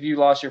like if you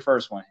lost your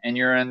first one and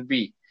you're in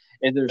B,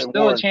 is there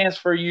still a chance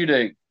for you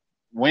to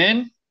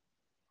win?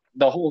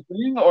 the whole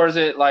thing, or is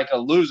it like a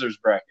loser's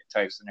bracket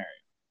type scenario?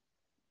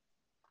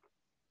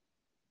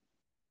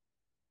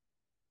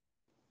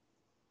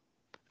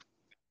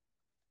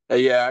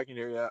 Hey, yeah, I can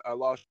hear you. I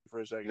lost you for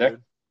a second, There.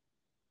 dude.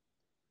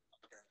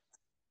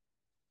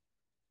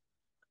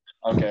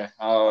 Okay.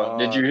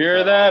 Did you It hear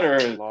cut off. that, or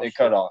I it lost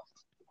cut you. off?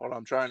 Hold on,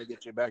 I'm trying to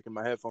get you back in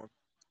my headphones.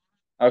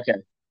 Okay.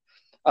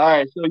 All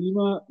right. So you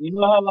know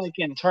how like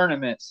in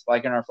tournaments,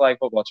 like in our flag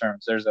football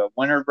tournaments, there's a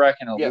winner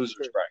bracket and a Yeah, for loser's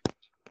sure. bracket.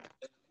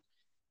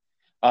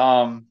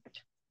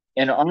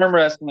 In arm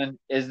wrestling,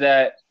 is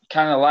that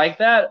kind of like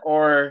that,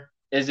 or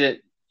is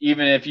it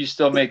even if you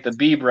still make the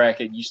B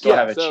bracket, you still Yeah,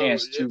 have a so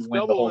chance to it's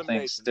win the double whole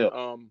thing elimination. still?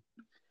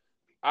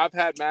 I've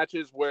had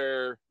matches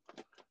where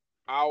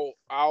I'll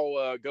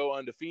go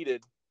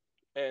undefeated,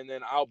 and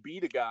then I'll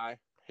beat a guy.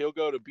 He'll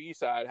go to B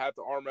side, have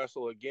to arm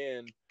wrestle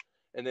again,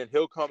 and then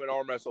he'll come and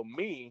arm wrestle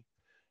me,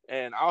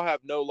 and I'll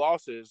have no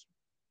losses.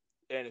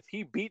 And if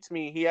he beats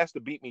me, he has to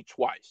beat me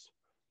twice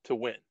to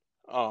win.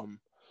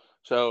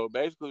 So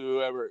basically,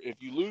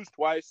 if you lose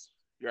twice,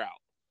 you're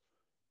out.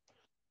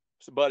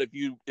 So, but if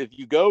you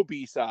go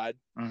B side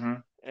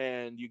Mm-hmm.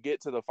 and you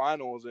get to the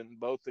finals, and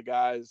both the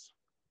guys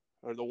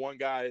or the one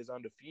guy is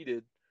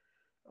undefeated,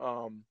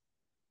 um,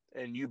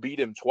 and you beat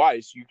him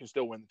twice, you can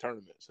still win the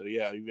tournament. So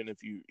yeah, even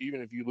if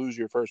you lose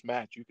your first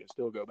match, you can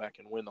still go back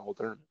and win the whole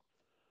tournament.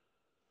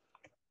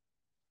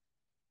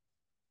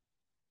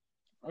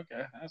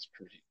 Okay,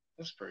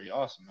 that's pretty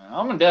awesome, man.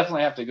 I'm gonna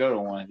definitely have to go to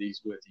one of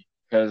these with you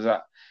because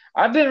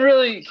I've been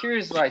really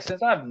curious. Like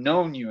since I've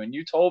known you and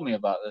you told me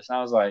about this, and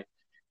I was like,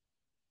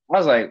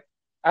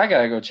 I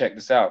gotta go check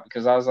this out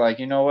because I was like,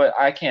 you know what,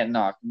 I can't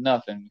knock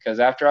nothing because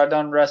after I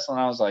done wrestling,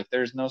 I was like,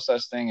 there's no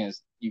such thing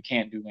as you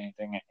can't do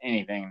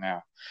anything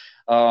now.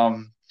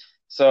 Um,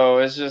 so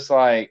it's just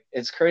like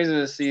it's crazy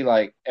to see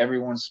like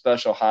everyone's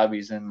special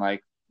hobbies in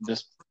like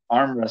this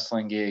arm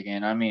wrestling gig,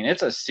 and I mean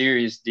it's a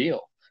serious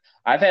deal.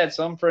 I've had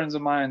some friends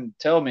of mine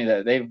tell me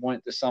that they've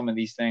went to some of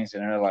these things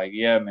and they're like,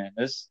 yeah, man,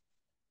 this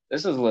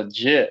is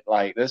legit.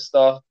 Like this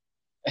stuff,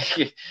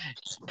 see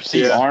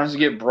Yeah, arms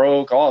get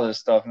broke, all this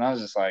stuff, and I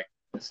was just like,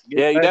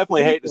 yeah, you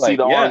definitely hate to see like,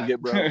 the arm yeah.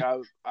 get broke.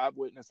 I've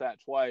witnessed that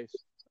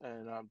twice,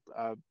 and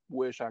I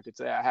wish I could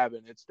say I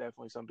haven't. It's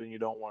definitely something you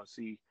don't want to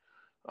see.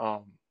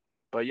 Um,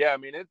 but yeah, I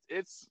mean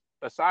it's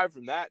aside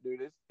from that,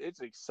 dude, it's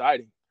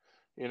exciting.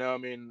 I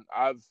mean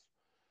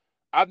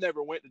I've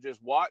never went to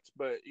just watch,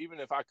 but even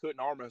if I couldn't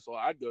arm wrestle,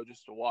 I'd go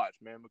just to watch,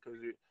 man, because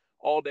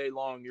all day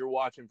long you're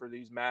watching for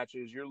these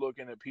matches. You're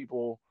looking at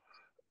people.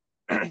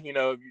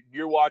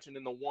 You're watching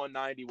in the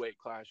 190 weight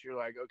class. You're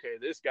like, okay,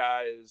 this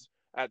guy is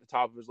at the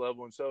top of his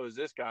level, and so is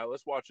this guy.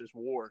 Let's watch this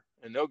war,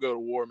 and they'll go to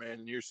war, man.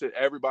 And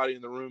everybody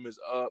in the room is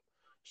up,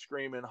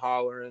 screaming,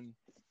 hollering,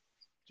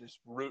 just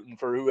rooting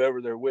for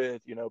whoever they're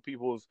with.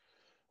 People's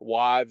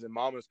wives and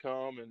mamas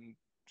come and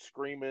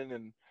screaming,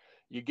 and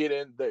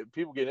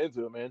people get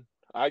into it, man.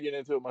 I get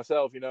into it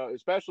myself,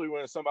 especially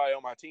when it's somebody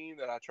on my team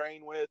that I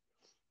train with.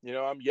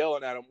 I'm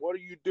yelling at them, what are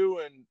you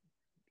doing?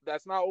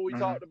 That's not what we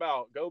Mm-hmm. talked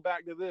about. Go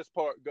back to this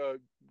part.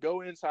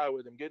 Go inside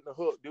with him. Get in the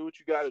hook. Do what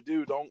you got to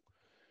do.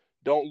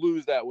 Don't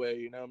lose that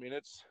way. I mean,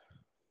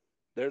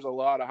 there's a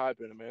lot of hype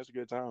in it, man. It's a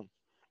good time.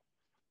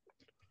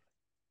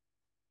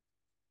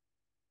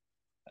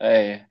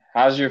 Hey,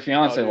 how's your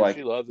Oh, fiance dude, like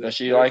she it? loves Does it.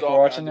 she There's like all watching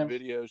kinds of them?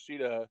 videos. She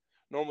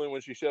normally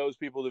when she shows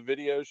people the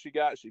videos she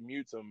got, she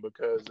mutes them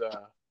because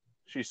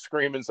she's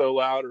screaming so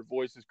loud, her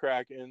voice is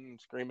cracking,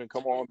 screaming,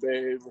 "Come on,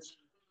 babe!"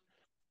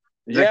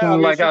 Is it Yeah, kind I of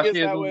mean, like she how gets she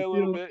is that on way the a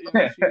little field? bit.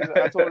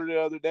 I told her the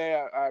other day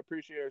I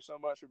appreciate her so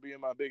much for being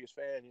my biggest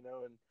fan.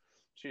 And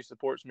she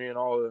supports me in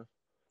all the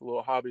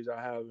little hobbies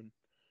I have, and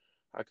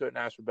I couldn't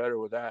ask for better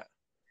with that.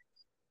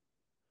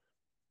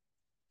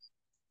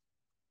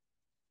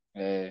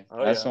 Hey,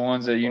 Oh that's yeah, the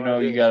ones that that's what it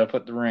you is. got to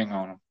put the ring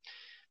on them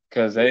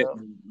because they Yeah.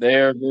 they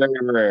are very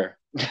rare.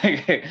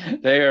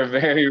 They are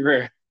very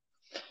rare.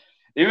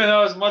 Even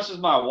though as much as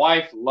my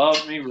wife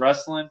loved me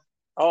wrestling,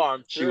 Oh,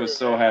 I'm she was sure,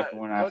 so man. happy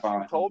when I What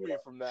finally you've hung told me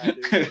from that,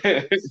 dude, it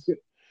up.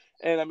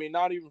 and I mean,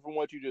 not even from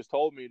what you just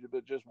told me,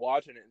 but just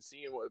watching it and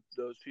seeing what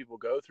those people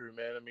go through,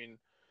 man. I mean,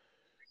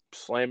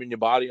 slamming your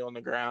body on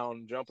the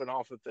ground, jumping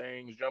off of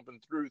things, jumping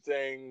through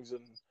things,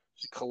 and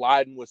just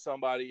colliding with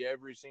somebody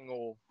every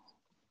single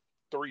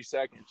 3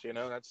 seconds.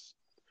 It's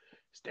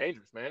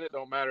dangerous, man. It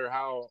don't matter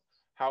how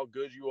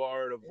good you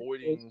are at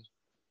avoiding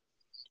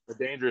a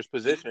dangerous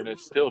position,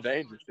 it's still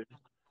dangerous. Dude.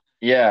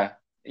 Yeah,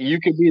 you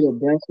could be the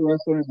best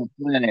wrestler in the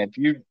planet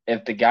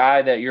if the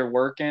guy that you're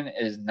working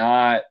is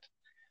not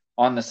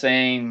on the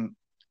same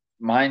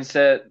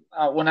mindset.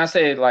 When I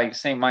say like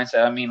same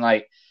mindset, I mean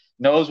like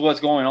knows what's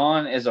going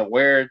on, is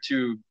aware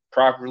to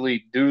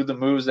properly do the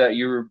moves that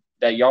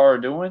y'all are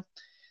doing.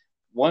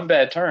 One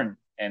bad turn,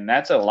 and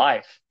that's a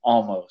life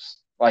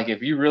almost. Like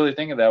if you really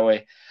think of that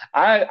way,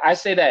 I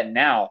say that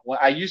now. When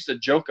I used to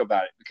joke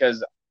about it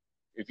because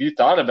if you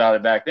thought about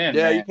it back then,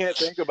 Yeah, you man, can't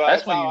think about it.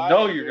 that's That's when how you I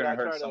know am, you're dude. gonna I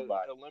hurt try to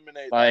somebody.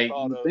 eliminate that Like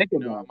thought you of, think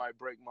I about might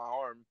break my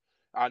arm.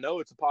 I know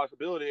it's a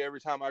possibility every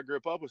time I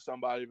grip up with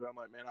somebody, but I'm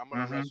like, man, I'm it.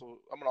 gonna wrestle.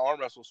 I'm gonna arm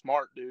wrestle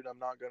smart, dude. I'm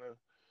not gonna,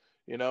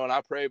 And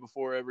I pray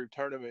before every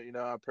tournament.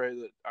 I pray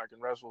that I can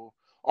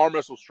arm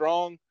wrestle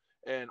strong,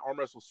 and arm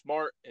wrestle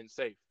smart and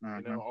safe.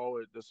 Mm-hmm.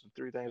 Always those are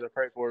 3 things I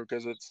pray for,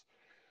 because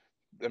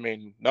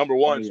number Oh,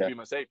 one should yeah. be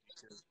my safety.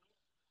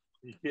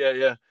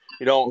 Yeah.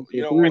 You don't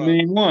The three want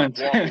main to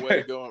ones. walk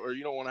away going, or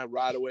you don't want to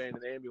ride away in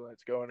an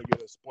ambulance going to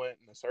get a splint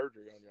and a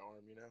surgery on your arm.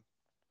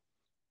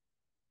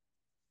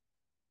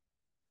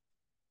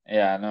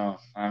 Yeah, I know.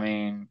 I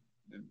mean,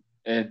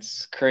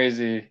 it's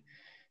crazy.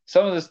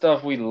 Some of the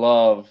stuff we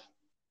love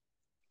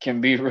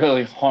can be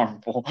really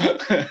harmful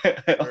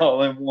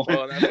all in one.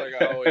 Well, and that's like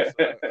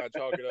I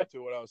chalk it up to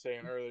what I was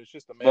saying earlier. It's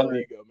just the male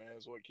ego, man.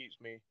 Is what keeps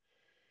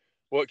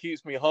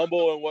me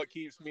humble, and what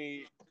keeps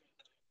me.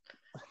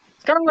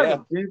 It's kind of like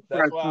a big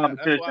that's why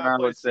competition, I I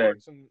play would say.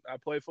 sports and I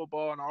play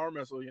football and arm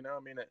wrestle. It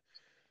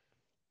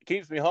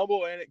keeps me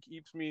humble, and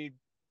it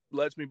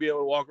lets me be able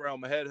to walk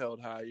around with my head held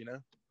high.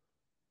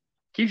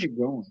 Keeps you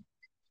going.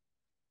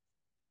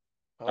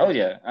 Oh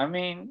yeah. I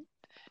mean,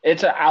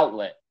 it's an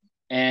outlet,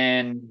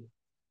 and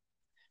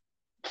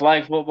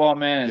flag football,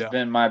 man, has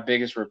been my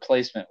biggest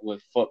replacement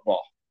with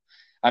football.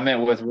 I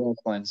meant with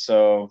wrestling.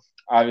 So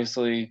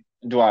obviously,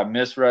 do I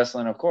miss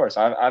wrestling? Of course.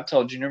 I've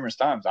told you numerous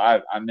times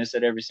I miss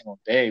it every single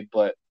day.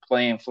 But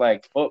playing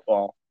flag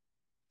football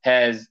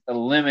has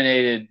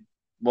eliminated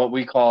what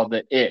we call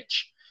the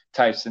itch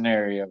type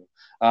scenario.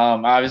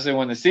 Obviously,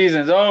 when the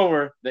season's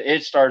over, the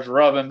itch starts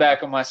rubbing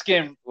back on my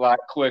skin a lot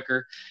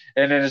quicker,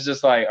 and then it's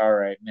just like, all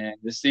right, man,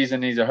 this season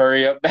needs to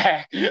hurry up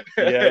back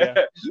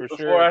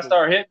before I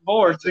start hitting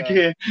boards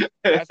again.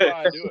 That's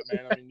why I do it,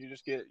 man. I mean,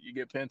 you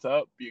get pent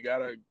up. You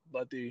gotta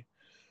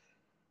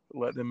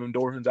let them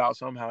endorphins out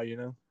somehow,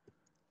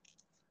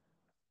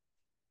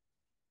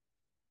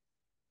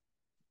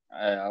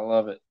 I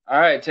love it. All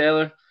right,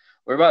 Taylor,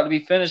 we're about to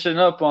be finishing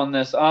up on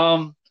this.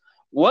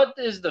 What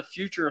does the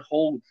future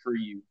hold for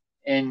you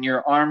in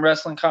your arm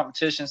wrestling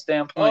competition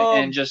standpoint,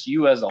 and just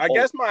you as a whole? I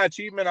guess my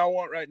achievement I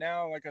want right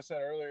now, like I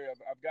said earlier,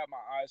 I've got my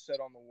eyes set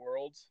on the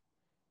worlds,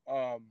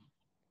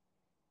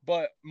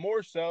 but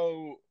more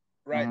so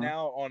right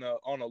now on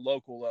a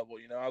local level.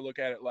 I look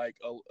at it like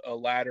a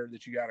ladder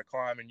that you got to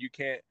climb, and you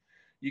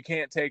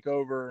can't take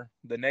over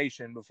the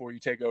nation before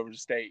you take over the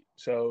state.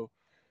 So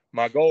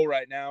my goal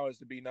right now is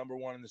to be number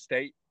 1 in the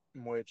state,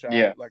 which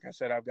like I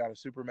said, I've got a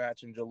super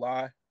match in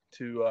July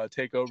to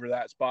take over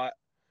that spot.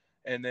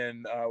 And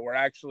then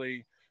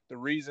the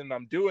reason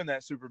I'm doing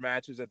that super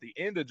match is at the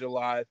end of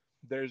July,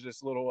 there's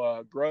this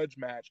little grudge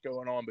match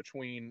going on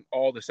between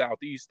all the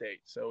Southeast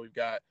states. So we've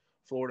got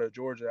Florida,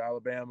 Georgia,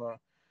 Alabama,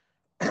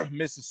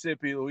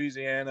 Mississippi,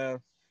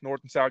 Louisiana,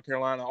 North and South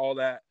Carolina, all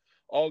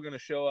going to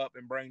show up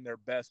and bring their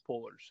best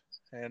pullers.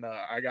 And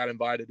I got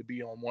invited to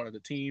be on one of the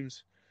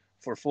teams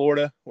for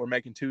Florida. We're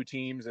making 2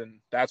 teams, and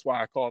that's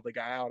why I called the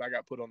guy out. I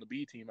got put on the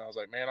B team. I was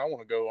like, man, I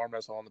want to go arm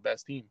wrestle on the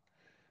best team.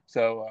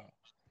 So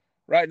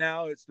right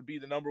now it's to be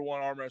the number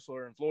 1 arm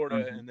wrestler in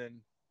Florida. And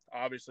then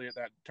obviously at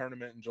that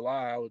tournament in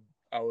July,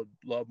 I would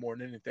love more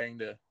than anything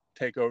to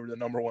take over the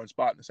number 1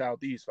 spot in the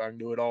Southeast. If I can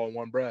do it all in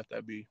one breath,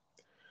 that'd be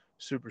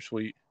super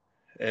sweet.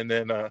 And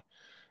then a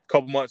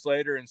couple months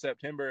later in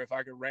September, if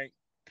I could rank,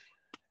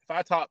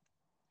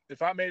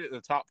 if I made it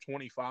the top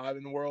 25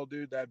 in the world,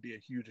 dude, that'd be a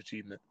huge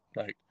achievement.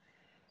 Like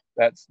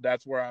that's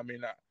where,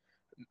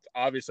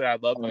 obviously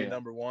I'd love to be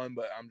number 1,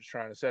 but I'm just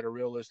trying to set a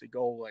realistic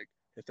goal. Like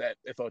if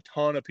a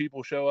ton of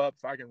people show up,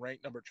 if I can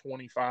rank number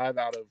 25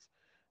 out of,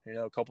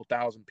 a couple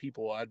thousand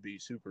people, I'd be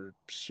super,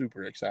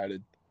 super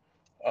excited.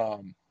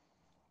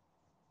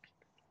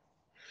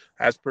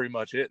 That's pretty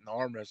much it in the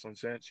arm wrestling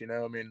sense.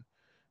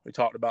 We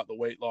talked about the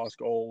weight loss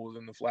goals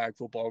and the flag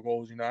football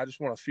goals. I just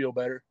want to feel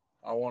better.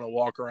 I want to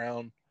walk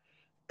around,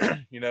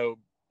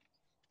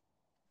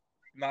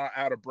 not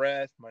out of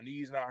breath, my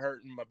knees not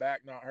hurting, my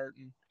back not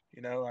hurting.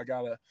 I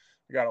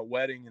got a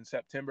wedding in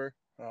September.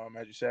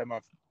 As you said, I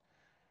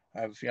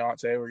have a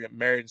fiance. We're getting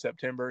married in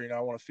September. I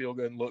want to feel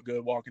good and look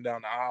good walking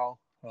down the aisle.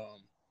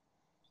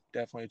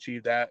 Definitely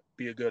achieve that.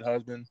 Be a good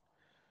husband.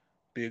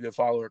 Be a good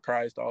follower of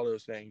Christ. All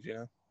those things.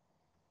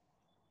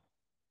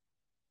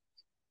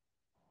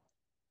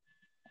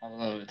 I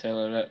love it,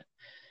 Taylor.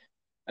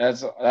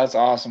 That's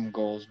awesome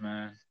goals,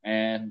 man.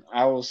 And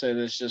I will say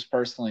this, just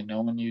personally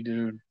knowing you,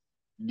 dude,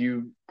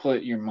 you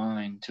put your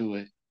mind to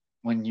it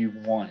when you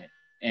want it.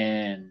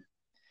 And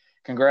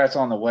congrats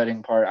on the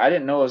wedding part. I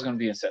didn't know it was going to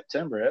be in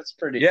September. That's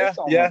pretty. Yeah.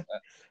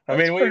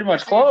 That's pretty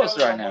much close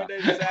right now.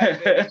 Monday to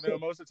Saturday,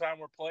 most of the time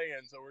we're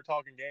playing, so we're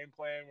talking game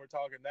plan, we're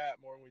talking that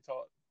more than we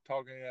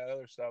talking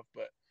other stuff.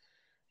 But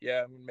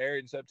yeah, I'm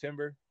married in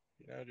September.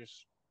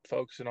 Just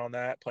focusing on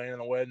that, planning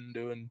a wedding,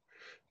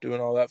 doing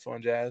all that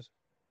fun jazz.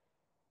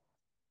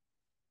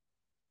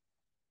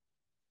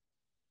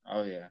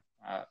 Oh yeah.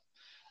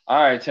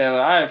 All right, Taylor.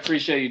 I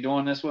appreciate you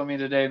doing this with me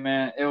today,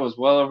 man. It was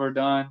well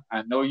overdone.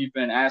 I know you've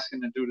been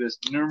asking to do this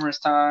numerous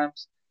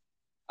times.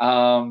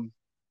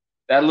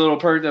 That little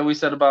perk that we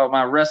said about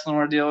my wrestling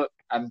ordeal,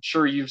 I'm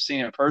sure you've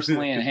seen it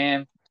personally in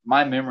hand.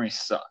 My memory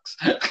sucks.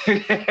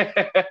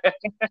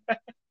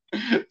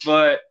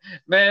 But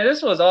man,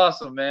 this was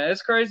awesome, man.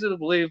 It's crazy to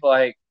believe,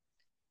 like,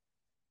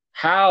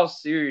 how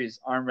serious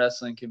arm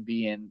wrestling can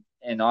be,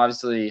 and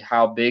obviously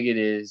how big it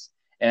is.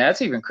 And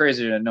that's even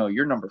crazier to know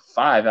you're number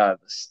 5 out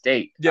of the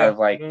state, out Yeah, of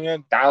like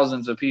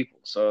thousands of people.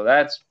 So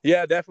that's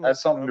definitely.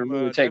 something to I'm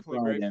really take definitely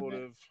pride in, grateful man.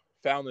 to have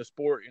found this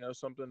sport.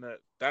 Something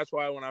that's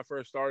why when I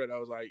first started, I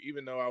was like,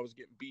 even though I was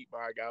getting beat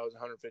by a guy who was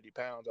 150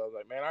 pounds, I was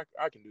like, man,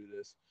 I can do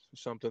this.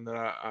 It's something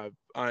that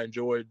I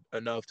enjoyed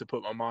enough to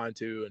put my mind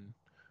to, and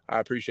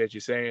I appreciate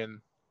you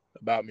saying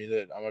about me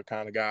that I'm a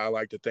kind of guy. I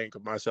like to think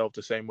of myself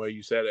the same way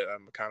you said it.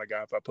 I'm the kind of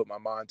guy, if I put my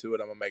mind to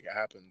it, I'm gonna make it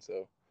happen.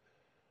 So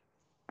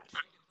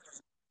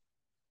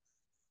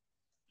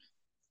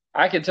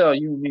I can tell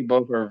you and me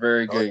both are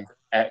very good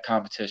at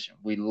competition.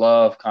 We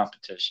love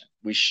competition.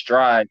 We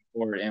strive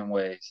for it in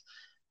ways.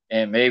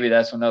 And maybe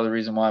that's another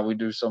reason why we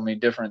do so many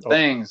different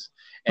things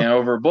and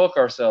overbook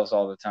ourselves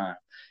all the time.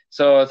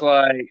 So it's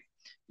like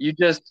you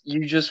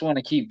just want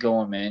to keep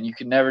going, man. You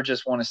can never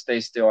just want to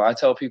stay still. I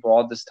tell people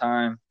all this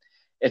time,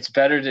 it's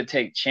better to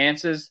take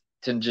chances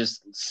than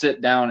just sit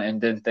down and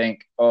then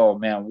think, oh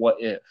man, what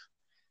if?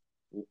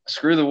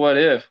 Screw the what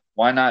if.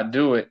 Why not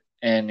do it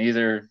and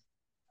either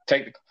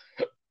take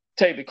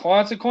the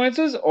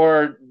consequences,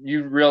 or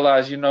you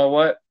realize, you know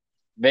what,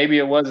 maybe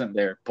it wasn't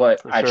there, but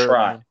I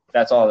tried. Man.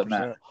 That's all 100%. That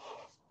matters.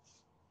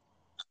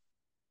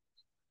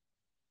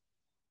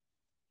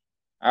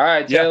 All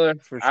right, Taylor.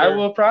 Yeah, sure. I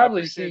will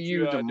probably see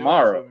you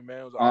tomorrow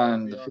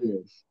on the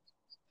field.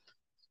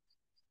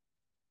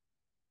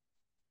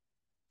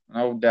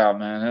 No doubt,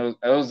 man.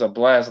 It was a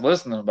blast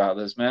listening about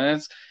this, man.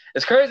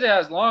 It's crazy.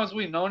 As long as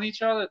we've known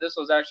each other, this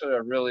was actually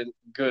a really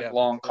good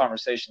long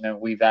conversation that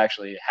we've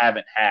actually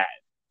haven't had.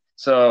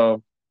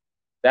 So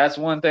that's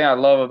one thing I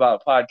love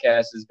about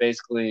podcasts is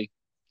basically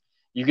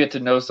you get to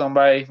know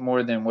somebody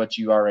more than what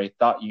you already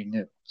thought you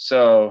knew.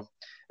 So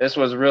this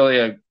was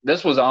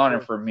an honor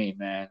for me,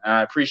 man.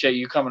 I appreciate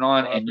you coming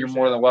on, and you're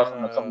more than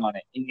welcome to come on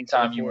it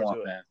anytime you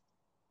want, man.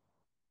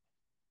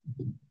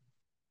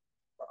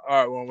 All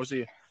right, well, we'll see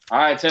you. All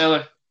right,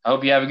 Taylor. I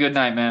hope you have a good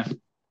night, man.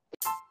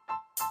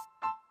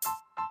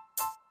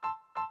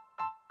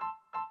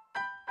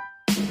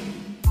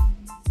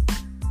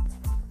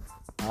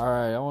 All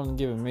right, I want to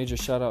give a major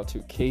shout out to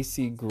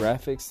KC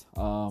Graphics.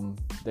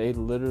 They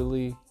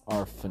literally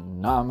are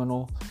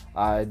phenomenal.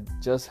 I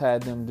just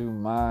had them do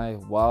my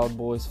Wild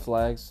Boys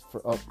flags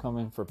for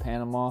upcoming for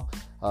Panama.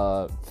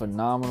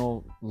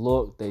 Phenomenal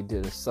look. They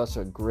did such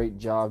a great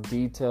job,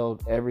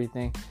 detailed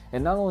everything.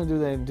 And not only do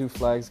they do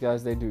flags,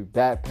 guys, they do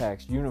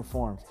backpacks,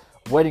 uniforms,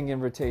 wedding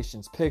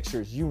invitations,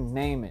 pictures, you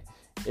name it.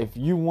 If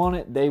you want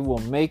it, they will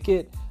make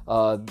it.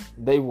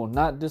 They will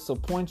not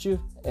disappoint you.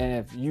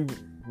 And if you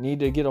need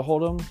to get a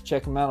hold of them,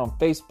 check them out on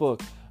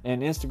Facebook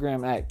and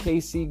Instagram at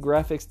KC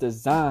Graphics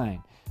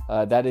Design.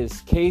 That is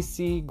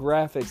KC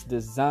Graphics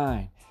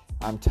Design.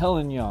 I'm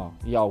telling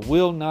y'all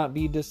will not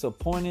be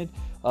disappointed.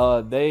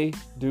 They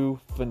do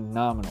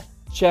phenomenal.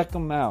 Check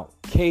them out,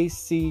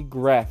 KC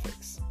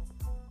Graphics.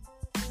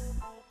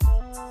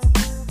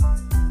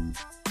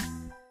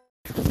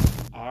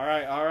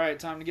 All right,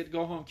 time to get the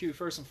go home cue.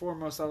 First and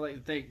foremost, I'd like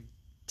to thank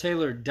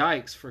Taylor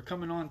Dykes for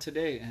coming on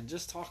today and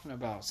just talking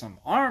about some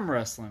arm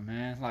wrestling,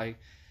 man. Like,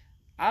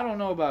 I don't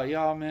know about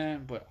y'all,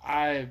 man, but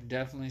I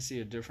definitely see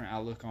a different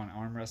outlook on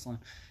arm wrestling.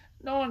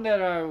 Knowing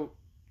that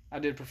I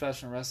did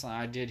professional wrestling,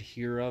 I did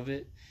hear of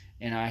it,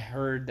 and I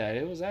heard that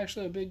it was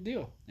actually a big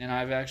deal. And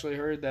I've actually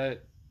heard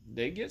that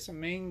they get some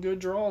mean good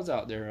draws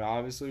out there.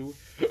 Obviously,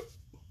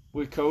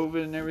 with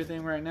COVID and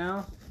everything right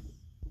now,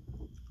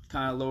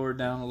 kind of lowered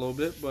down a little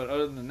bit. But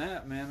other than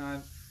that,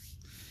 man,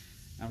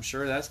 I'm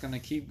sure that's going to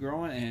keep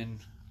growing. And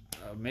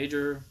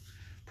major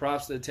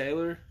props to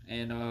Taylor,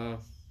 and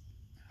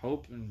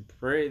hope and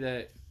pray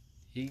that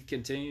he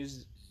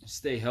continues to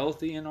stay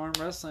healthy in arm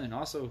wrestling, and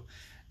also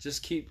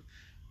just keep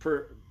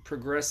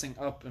progressing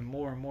up and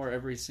more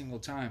every single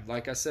time.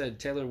 Like I said,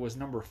 Taylor was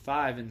number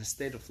 5 in the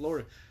state of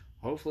Florida.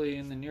 Hopefully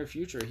in the near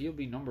future he'll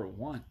be number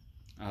 1.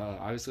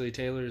 Obviously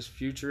Taylor's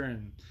future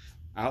and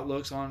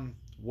outlooks on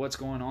what's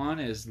going on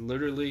is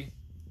literally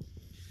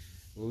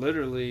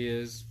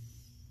is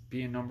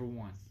being number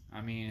 1.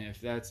 I mean, if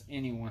that's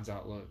anyone's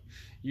outlook,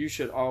 you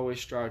should always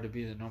strive to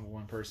be the number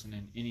 1 person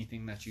in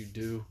anything that you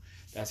do.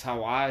 That's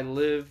how I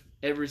live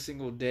every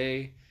single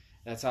day.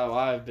 That's how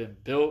I've been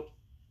built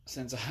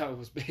since I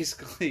was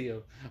basically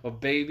a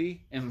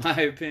baby, in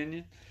my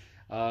opinion.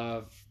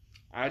 I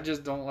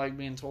just don't like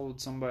being told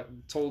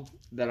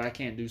that I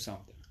can't do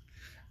something.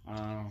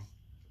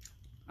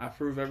 I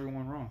prove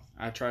everyone wrong.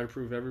 I try to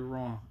prove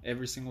wrong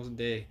every single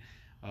day.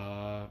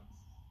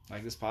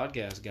 Like this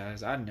podcast,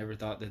 guys, I never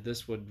thought that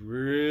this would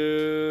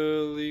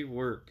really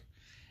work.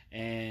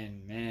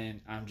 And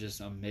man, I'm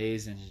just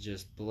amazed and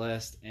just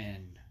blessed,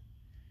 and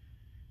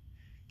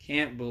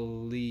can't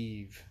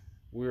believe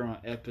we're on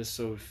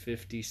episode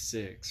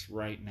 56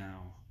 right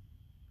now.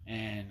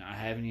 And I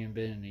haven't even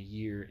been in a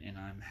year, and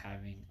I'm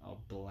having a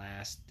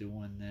blast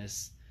doing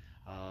this.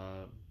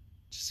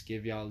 Just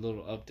give y'all a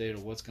little update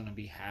of what's going to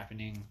be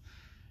happening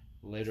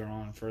later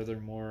on.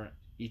 Furthermore,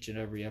 each and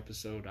every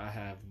episode. I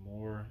have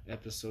more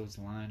episodes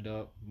lined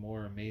up,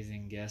 more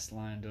amazing guests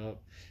lined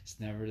up. It's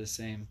never the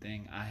same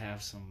thing. I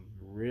have some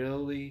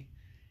really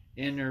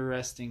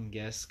interesting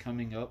guests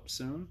coming up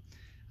soon.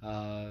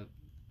 I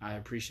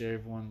appreciate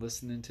everyone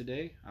listening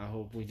today. I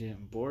hope we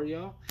didn't bore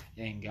y'all.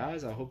 And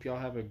guys, I hope y'all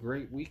have a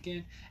great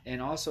weekend.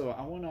 And also,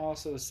 I want to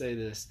also say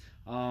this.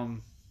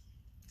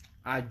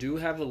 I do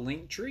have a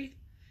link tree.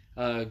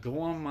 Go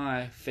on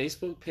my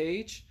Facebook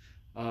page,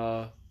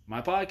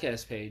 my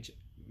podcast page,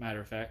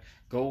 matter of fact.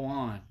 Go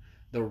on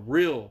the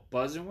real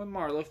Buzzing with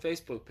Marlo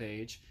Facebook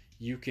page.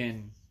 You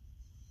can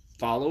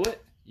follow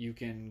it. You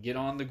can get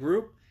on the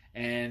group.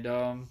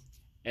 And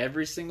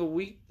every single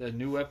week, the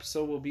new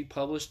episode will be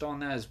published on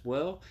that as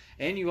well.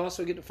 And you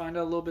also get to find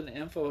out a little bit of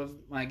info of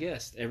my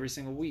guest every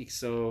single week.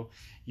 So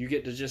you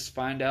get to just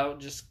find out,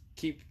 just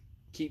keep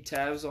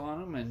tabs on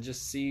them and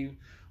just see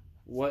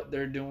what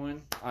they're doing,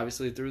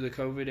 obviously through the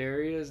COVID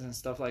areas and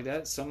stuff like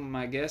that. Some of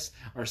my guests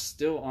are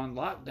still on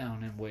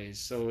lockdown in ways.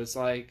 So it's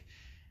like,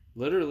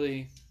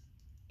 literally,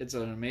 it's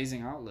an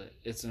amazing outlet.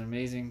 It's an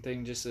amazing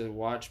thing just to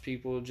watch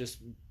people just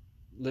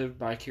live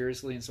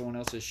vicariously in someone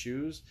else's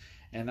shoes.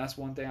 And that's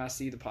one thing I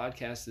see the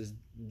podcast is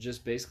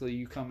just basically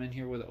you come in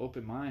here with an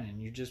open mind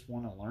and you just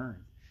want to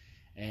learn.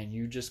 And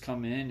you just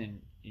come in and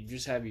you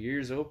just have your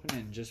ears open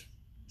and just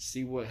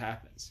see what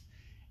happens.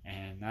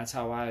 And that's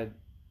how I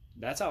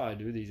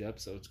do these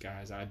episodes,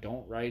 guys. I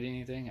don't write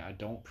anything. I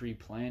don't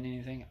pre-plan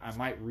anything. I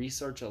might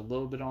research a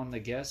little bit on the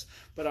guests,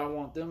 but I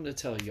want them to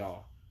tell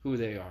y'all who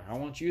they are. I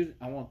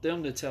want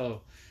them to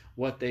tell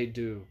what they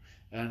do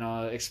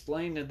and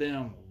explain to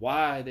them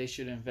why they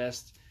should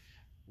invest,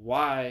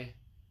 why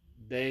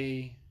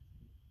they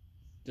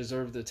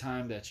deserve the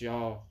time that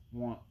y'all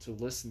want to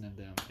listen to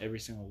them every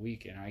single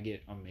week. And I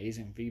get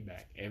amazing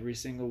feedback every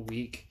single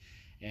week,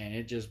 and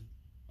it's just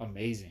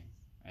amazing.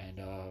 And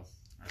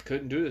I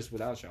couldn't do this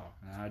without y'all.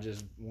 And I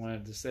just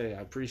wanted to say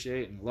I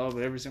appreciate and love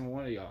every single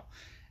one of y'all.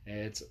 And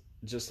it's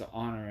just an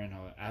honor and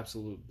an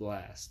absolute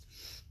blast.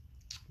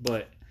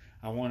 But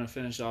I want to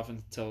finish off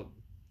and tell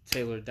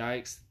Taylor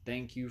Dykes,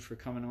 thank you for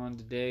coming on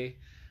today.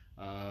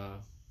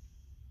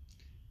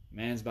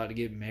 Man's about to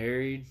get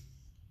married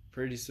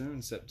pretty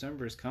soon.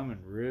 September is coming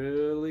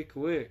really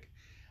quick.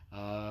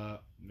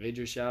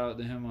 Major shout out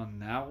to him on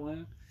that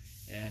one.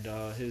 And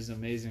his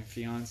amazing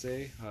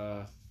fiance.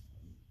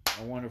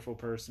 A wonderful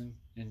person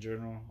in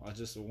general,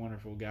 just a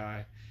wonderful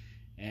guy,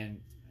 and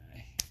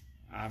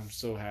I'm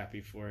so happy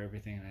for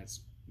everything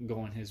that's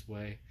going his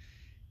way.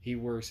 He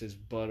works his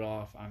butt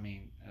off. I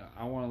mean,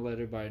 I want to let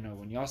everybody know,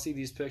 when y'all see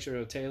these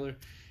pictures of Taylor,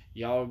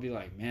 y'all will be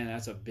like, man,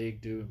 that's a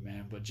big dude,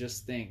 man. But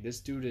just think,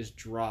 this dude has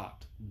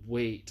dropped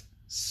weight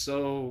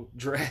so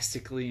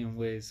drastically in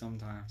ways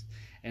sometimes,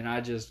 and I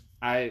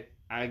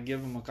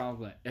give him a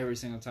compliment every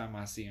single time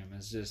I see him.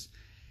 It's just,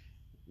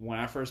 when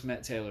I first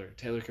met Taylor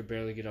could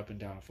barely get up and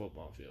down a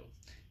football field.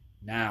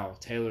 Now,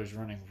 Taylor's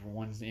running from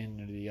one end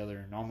to the other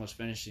and almost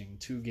finishing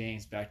 2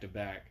 games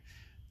back-to-back.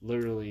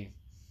 Literally,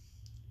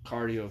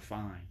 cardio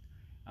fine.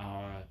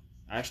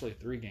 Actually,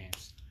 3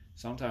 games.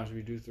 Sometimes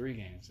we do 3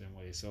 games in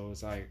ways. So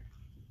it's like,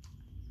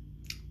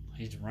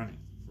 he's running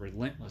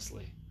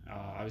relentlessly.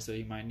 Obviously,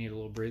 he might need a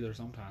little breather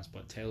sometimes,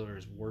 but Taylor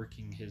is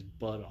working his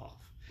butt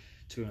off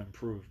to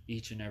improve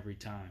each and every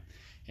time.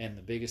 And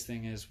the biggest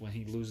thing is, when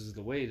he loses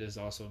the weight, is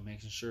also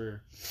making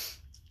sure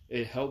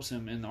it helps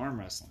him in the arm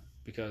wrestling.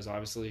 Because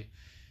obviously,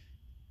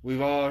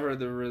 we've all heard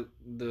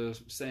the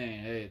saying,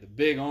 hey, the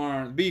big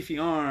arms, beefy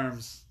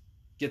arms,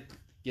 get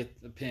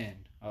the pin.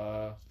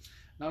 Not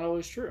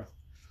always true.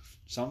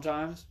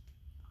 Sometimes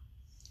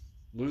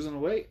losing the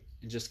weight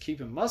and just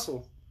keeping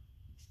muscle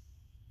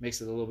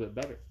makes it a little bit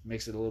better,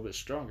 makes it a little bit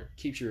stronger,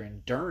 keeps your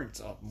endurance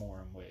up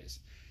more in ways.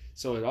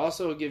 So it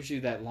also gives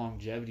you that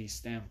longevity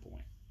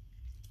standpoint.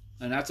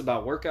 And that's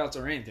about workouts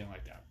or anything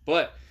like that.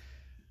 But,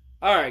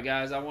 all right,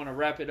 guys, I want to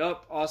wrap it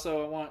up.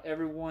 Also, I want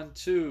everyone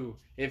to,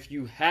 if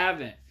you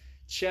haven't,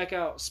 check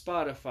out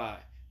Spotify.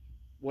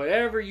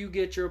 Whatever you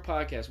get your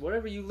podcast,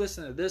 whatever you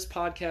listen to this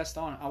podcast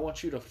on, I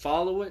want you to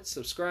follow it,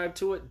 subscribe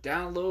to it,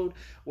 download,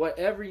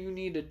 whatever you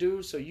need to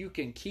do so you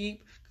can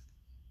keep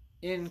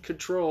in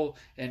control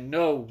and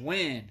know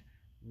when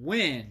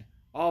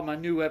all my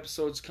new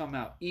episodes come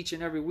out. Each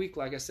and every week,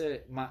 like I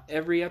said,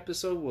 every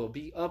episode will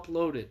be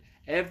uploaded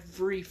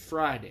every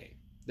Friday.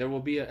 There will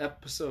be an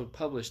episode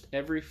published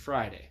every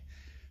Friday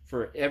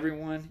for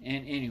everyone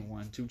and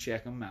anyone to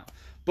check them out.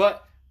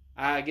 But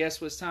I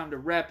guess it's time to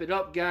wrap it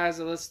up, guys.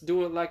 Let's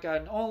do it like I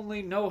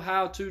only know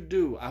how to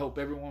do. I hope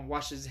everyone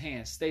washes his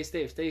hands. Stay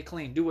safe, stay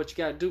clean, do what you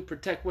gotta do,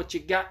 protect what you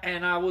got,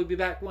 and I will be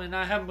back when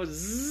I have my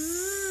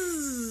zzz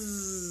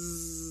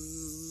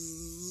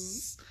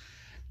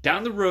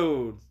down the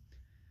road.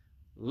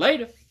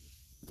 Later.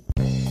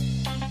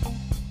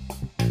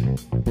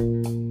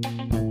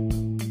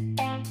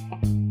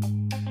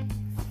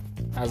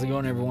 How's it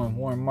going, everyone?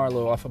 Warren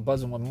Marlowe off of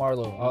Buzzing with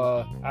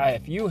Marlowe.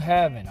 If you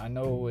haven't, I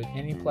know with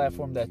any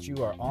platform that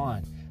you are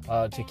on,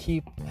 to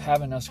keep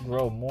having us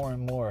grow more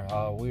and more.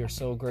 We are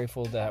so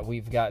grateful that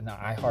we've gotten an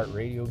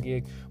iHeartRadio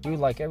gig. We would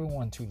like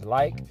everyone to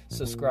like,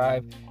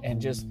 subscribe,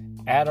 and just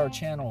add our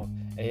channel.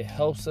 It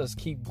helps us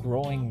keep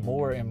growing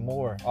more and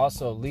more.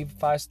 Also, leave a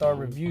 5-star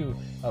review.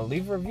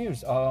 Leave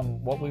reviews.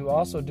 What we will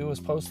also do is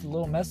post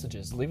little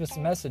messages. Leave us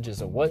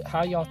messages of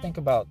how y'all think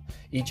about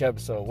each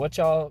episode. What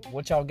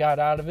y'all got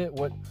out of it.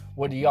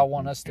 What do y'all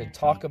want us to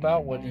talk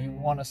about? What do you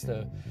want us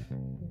to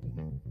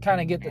kind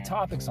of get the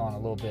topics on a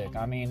little bit?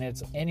 I mean,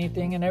 it's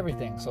anything and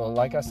everything. So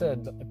like I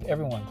said,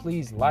 everyone,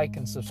 please like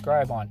and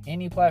subscribe on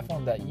any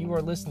platform that you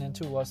are listening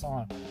to us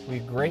on. We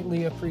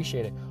greatly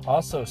appreciate it.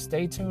 Also,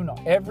 stay tuned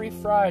every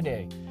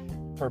Friday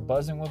for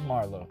Buzzing with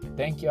Marlo.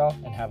 Thank y'all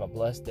and have a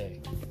blessed day.